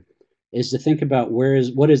moisture, is to think about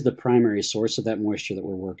what is the primary source of that moisture that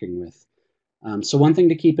we're working with. So one thing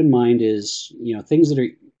to keep in mind is, things that are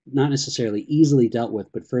not necessarily easily dealt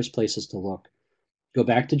with, but first places to look. Go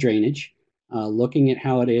back to drainage, looking at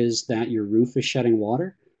how it is that your roof is shedding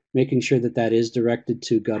water, making sure that that is directed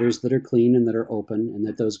to gutters that are clean and that are open, and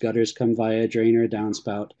that those gutters come via a drain or a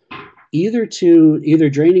downspout, either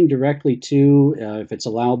draining directly to, if it's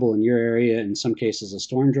allowable in your area, in some cases a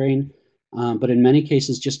storm drain, but in many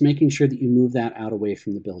cases just making sure that you move that out away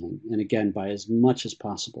from the building, and again by as much as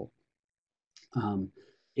possible,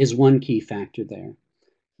 is one key factor there.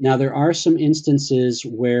 Now, there are some instances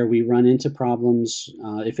where we run into problems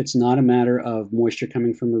if it's not a matter of moisture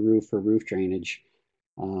coming from a roof or roof drainage.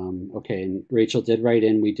 Okay, and Rachel did write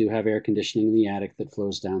in, we do have air conditioning in the attic that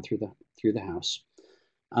flows down through the house.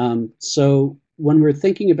 So when we're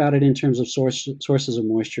thinking about it in terms of sources of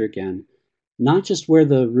moisture, again, not just where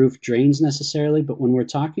the roof drains necessarily, but when we're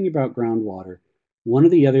talking about groundwater, one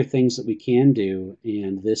of the other things that we can do,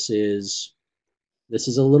 and this is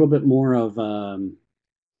a little bit more of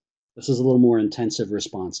this is a little more intensive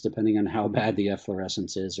response depending on how bad the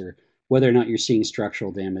efflorescence is or whether or not you're seeing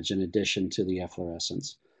structural damage in addition to the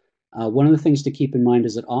efflorescence. One of the things to keep in mind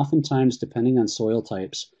is that oftentimes, depending on soil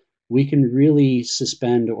types, we can really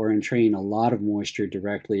suspend or entrain a lot of moisture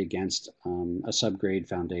directly against a subgrade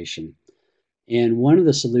foundation. And one of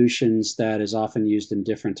the solutions that is often used in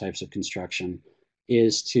different types of construction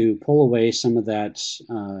is to pull away some of that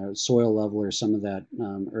soil level or some of that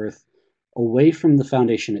earth away from the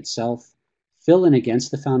foundation itself, fill in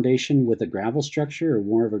against the foundation with a gravel structure or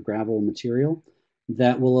more of a gravel material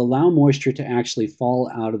that will allow moisture to actually fall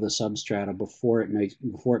out of the substrata before it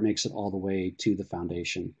makes it all the way to the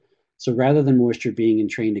foundation. So rather than moisture being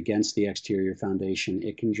entrained against the exterior foundation,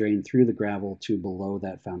 it can drain through the gravel to below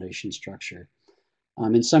that foundation structure.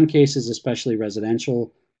 In some cases, especially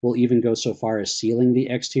residential, we'll even go so far as sealing the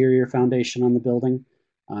exterior foundation on the building,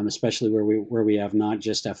 especially where we have not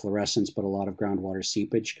just efflorescence, but a lot of groundwater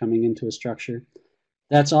seepage coming into a structure.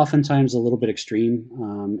 That's oftentimes a little bit extreme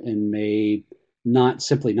and may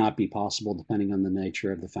simply not be possible depending on the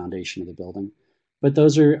nature of the foundation of the building. But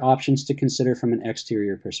those are options to consider from an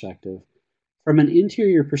exterior perspective. From an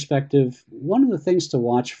interior perspective, one of the things to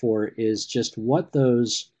watch for is just what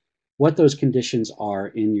those conditions are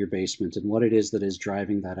in your basement and what it is that is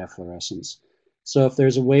driving that efflorescence. So if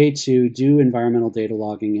there's a way to do environmental data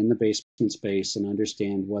logging in the basement space and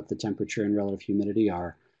understand what the temperature and relative humidity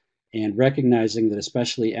are, and recognizing that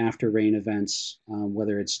especially after rain events,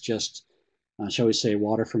 whether it's just shall we say,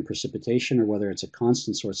 water from precipitation, or whether it's a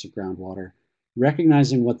constant source of groundwater,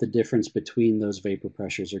 recognizing what the difference between those vapor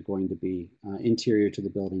pressures are going to be, interior to the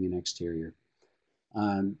building and exterior.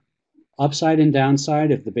 Upside and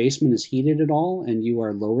downside, if the basement is heated at all and you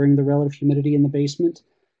are lowering the relative humidity in the basement,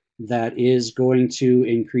 that is going to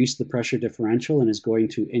increase the pressure differential and is going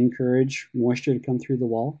to encourage moisture to come through the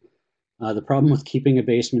wall. The problem with keeping a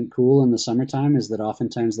basement cool in the summertime is that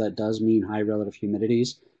oftentimes that does mean high relative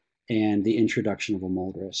humidities and the introduction of a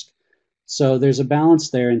mold risk. So there's a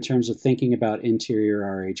balance there in terms of thinking about interior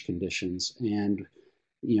RH conditions. And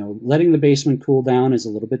letting the basement cool down is a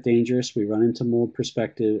little bit dangerous. We run into mold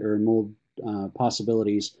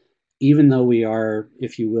possibilities, even though we are,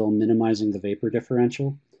 if you will, minimizing the vapor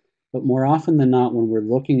differential. But more often than not, when we're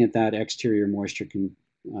looking at that exterior moisture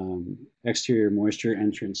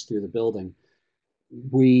entrance through the building,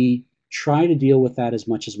 we try to deal with that as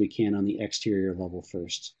much as we can on the exterior level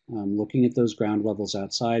first. Looking at those ground levels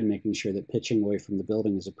outside, making sure that pitching away from the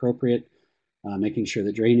building is appropriate, making sure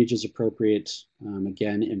that drainage is appropriate,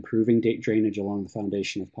 again, improving drainage along the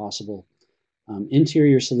foundation if possible.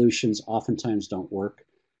 Interior solutions oftentimes don't work.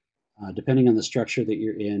 Depending on the structure that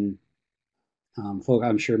you're in,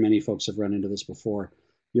 I'm sure many folks have run into this before.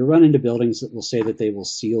 You'll run into buildings that will say that they will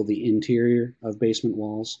seal the interior of basement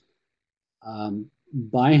walls.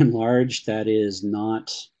 By and large, that is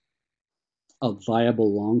not a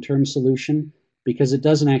viable long-term solution because it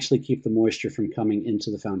doesn't actually keep the moisture from coming into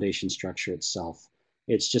the foundation structure itself.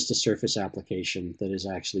 It's just a surface application that is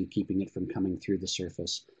actually keeping it from coming through the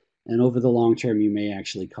surface. And over the long term, you may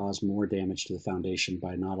actually cause more damage to the foundation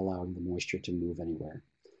by not allowing the moisture to move anywhere.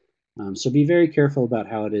 So be very careful about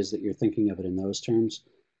how it is that you're thinking of it in those terms.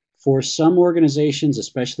 For some organizations,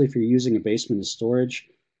 especially if you're using a basement as storage,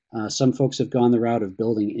 some folks have gone the route of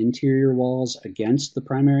building interior walls against the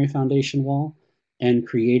primary foundation wall and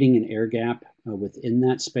creating an air gap within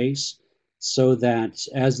that space so that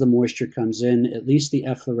as the moisture comes in, at least the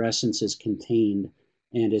efflorescence is contained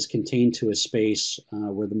and is contained to a space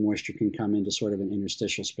where the moisture can come into sort of an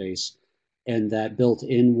interstitial space. And that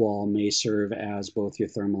built-in wall may serve as both your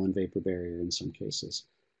thermal and vapor barrier in some cases.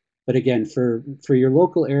 But again, for your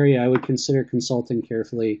local area, I would consider consulting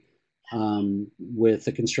carefully with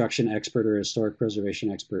a construction expert or a historic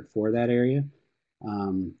preservation expert for that area.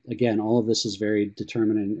 Again, all of this is very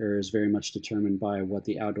much determined by what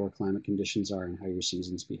the outdoor climate conditions are and how your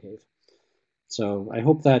seasons behave. So I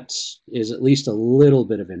hope that is at least a little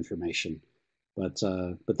bit of information. But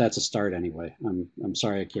that's a start anyway. I'm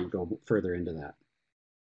sorry I can't go further into that.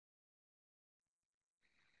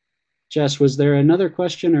 Jess, was there another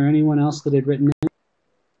question or anyone else that had written in?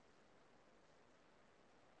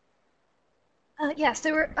 Yes,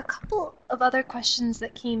 there were a couple of other questions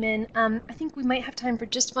that came in. I think we might have time for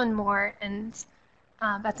just one more, and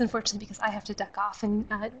that's unfortunately because I have to duck off and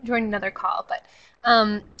join another call. But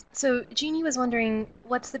so Jeannie was wondering,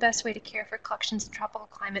 what's the best way to care for collections in tropical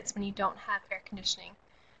climates when you don't have air conditioning?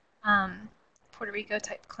 Puerto Rico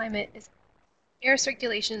type climate, is air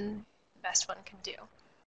circulation the best one can do?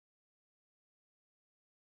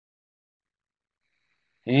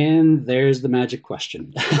 And there's the magic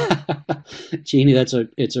question. Jeannie,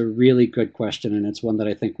 it's a really good question, and it's one that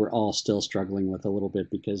I think we're all still struggling with a little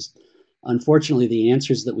bit because unfortunately the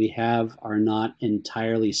answers that we have are not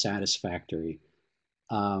entirely satisfactory.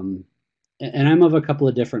 And I'm of a couple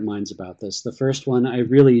of different minds about this. The first one, I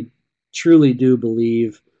really truly do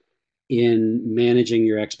believe in managing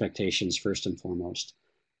your expectations first and foremost.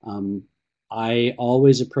 I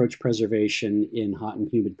always approach preservation in hot and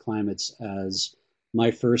humid climates as my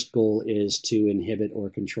first goal is to inhibit or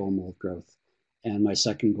control mold growth. And my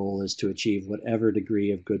second goal is to achieve whatever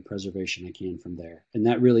degree of good preservation I can from there. And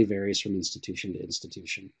that really varies from institution to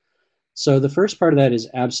institution. So the first part of that is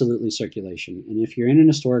absolutely circulation. And if you're in an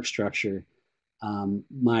historic structure,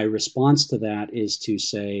 my response to that is to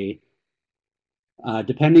say,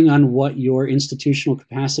 depending on what your institutional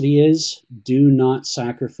capacity is, do not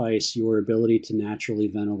sacrifice your ability to naturally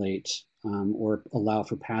ventilate or allow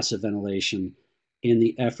for passive ventilation in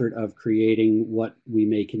the effort of creating what we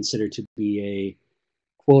may consider to be a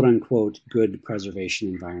quote-unquote good preservation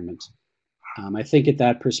environment. I think at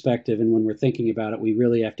that perspective, and when we're thinking about it, we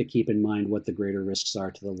really have to keep in mind what the greater risks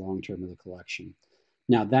are to the long term of the collection.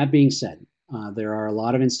 Now, that being said, there are a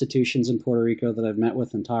lot of institutions in Puerto Rico that I've met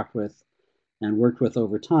with and talked with and worked with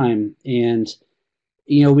over time, and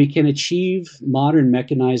we can achieve modern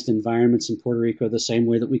mechanized environments in Puerto Rico the same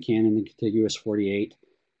way that we can in the contiguous 48.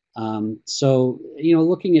 So,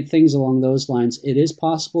 looking at things along those lines, it is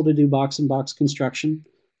possible to do box-in-box construction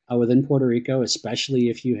within Puerto Rico, especially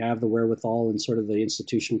if you have the wherewithal and sort of the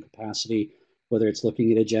institutional capacity whether it's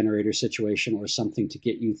looking at a generator situation or something to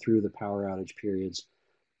get you through the power outage periods.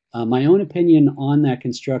 My own opinion on that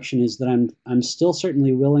construction is that I'm still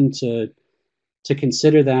certainly willing to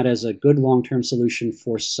consider that as a good long-term solution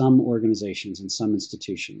for some organizations and some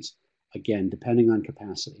institutions, again, depending on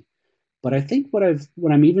capacity. But I think what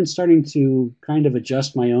I'm even starting to kind of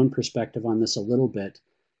adjust my own perspective on this a little bit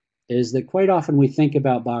is that quite often we think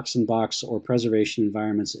about box-in-box or preservation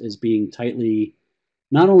environments as being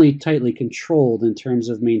not only tightly controlled in terms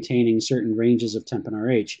of maintaining certain ranges of temp and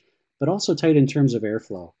RH, but also tight in terms of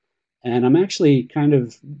airflow. And I'm actually kind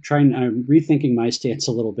of I'm rethinking my stance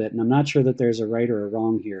a little bit, and I'm not sure that there's a right or a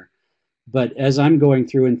wrong here. But as I'm going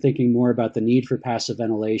through and thinking more about the need for passive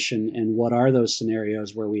ventilation and what are those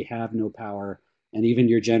scenarios where we have no power and even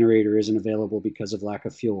your generator isn't available because of lack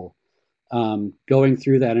of fuel, going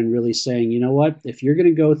through that and really saying, you know what, if you're going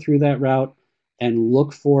to go through that route and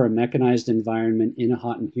look for a mechanized environment in a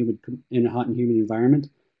hot and humid environment,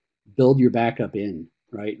 build your backup in,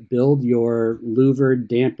 right? Build your louvered,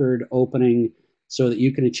 dampered opening so that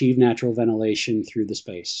you can achieve natural ventilation through the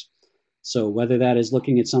space. So whether that is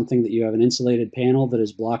looking at something that you have an insulated panel that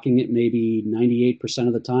is blocking it maybe 98%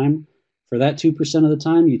 of the time, for that 2% of the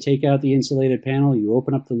time, you take out the insulated panel, you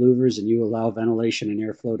open up the louvers, and you allow ventilation and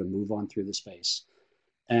airflow to move on through the space.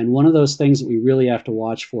 And one of those things that we really have to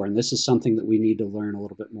watch for, and this is something that we need to learn a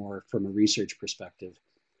little bit more from a research perspective,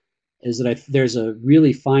 is that there's a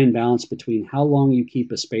really fine balance between how long you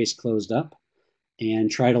keep a space closed up and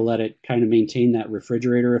try to let it kind of maintain that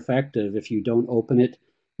refrigerator effect of if you don't open it,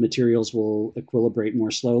 materials will equilibrate more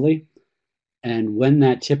slowly. And when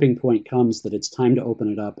that tipping point comes that it's time to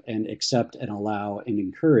open it up and accept and allow and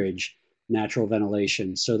encourage natural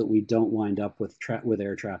ventilation so that we don't wind up with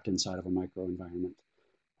air trapped inside of a microenvironment.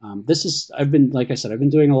 I've been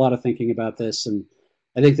doing a lot of thinking about this, and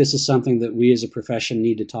I think this is something that we as a profession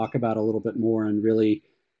need to talk about a little bit more and really,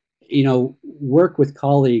 work with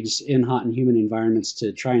colleagues in hot and humid environments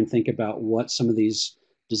to try and think about what some of these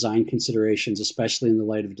design considerations, especially in the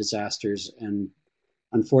light of disasters and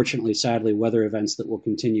unfortunately, sadly, weather events that will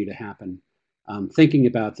continue to happen. Thinking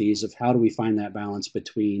about these of how do we find that balance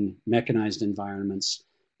between mechanized environments,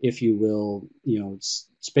 if you will,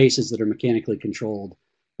 spaces that are mechanically controlled,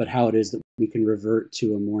 but how it is that we can revert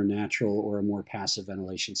to a more natural or a more passive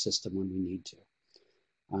ventilation system when we need to.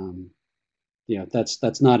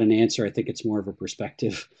 That's not an answer. I think it's more of a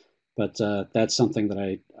perspective, but that's something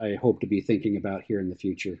that I hope to be thinking about here in the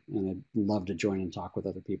future, and I'd love to join and talk with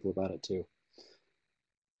other people about it too.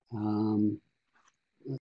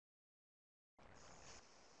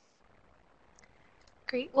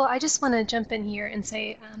 Great. Well, I just want to jump in here and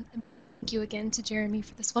say thank you again to Jeremy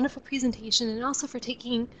for this wonderful presentation and also for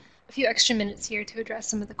taking a few extra minutes here to address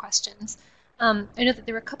some of the questions. I know that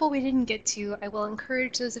there were a couple we didn't get to. I will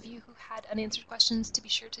encourage those of you who had unanswered questions to be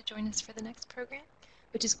sure to join us for the next program,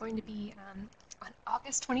 which is going to be on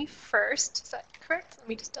August 21st. Is that correct? Let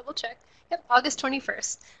me just double check. Yep, August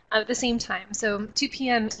 21st at the same time. So 2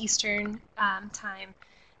 p.m. Eastern time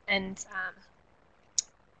and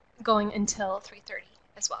going until 3:30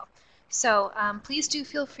 as well. So please do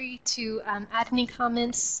feel free to add any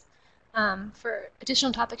comments for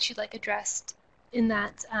additional topics you'd like addressed in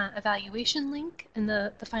that evaluation link in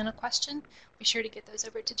the final question. Be sure to get those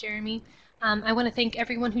over to Jeremy. I want to thank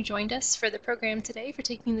everyone who joined us for the program today, for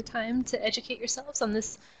taking the time to educate yourselves on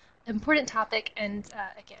this important topic. And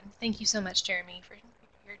again, thank you so much, Jeremy, for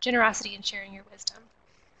your generosity and sharing your wisdom.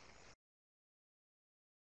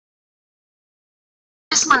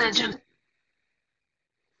 Just want to jump.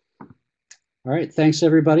 All right, thanks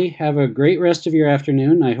everybody. Have a great rest of your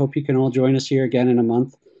afternoon. I hope you can all join us here again in a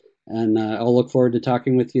month. And I'll look forward to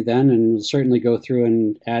talking with you then, and we'll certainly go through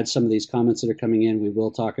and add some of these comments that are coming in. We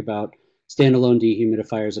will talk about standalone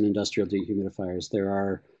dehumidifiers and industrial dehumidifiers. There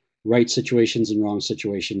are right situations and wrong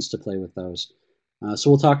situations to play with those.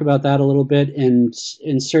 So we'll talk about that a little bit, and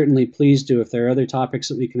certainly please do, if there are other topics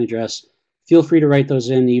that we can address, feel free to write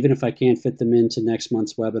those in, even if I can't fit them into next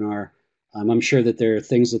month's webinar. I'm sure that there are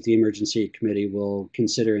things that the Emergency Committee will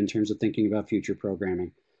consider in terms of thinking about future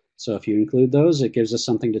programming. So if you include those, it gives us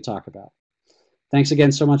something to talk about. Thanks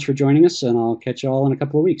again so much for joining us, and I'll catch you all in a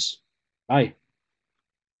couple of weeks. Bye.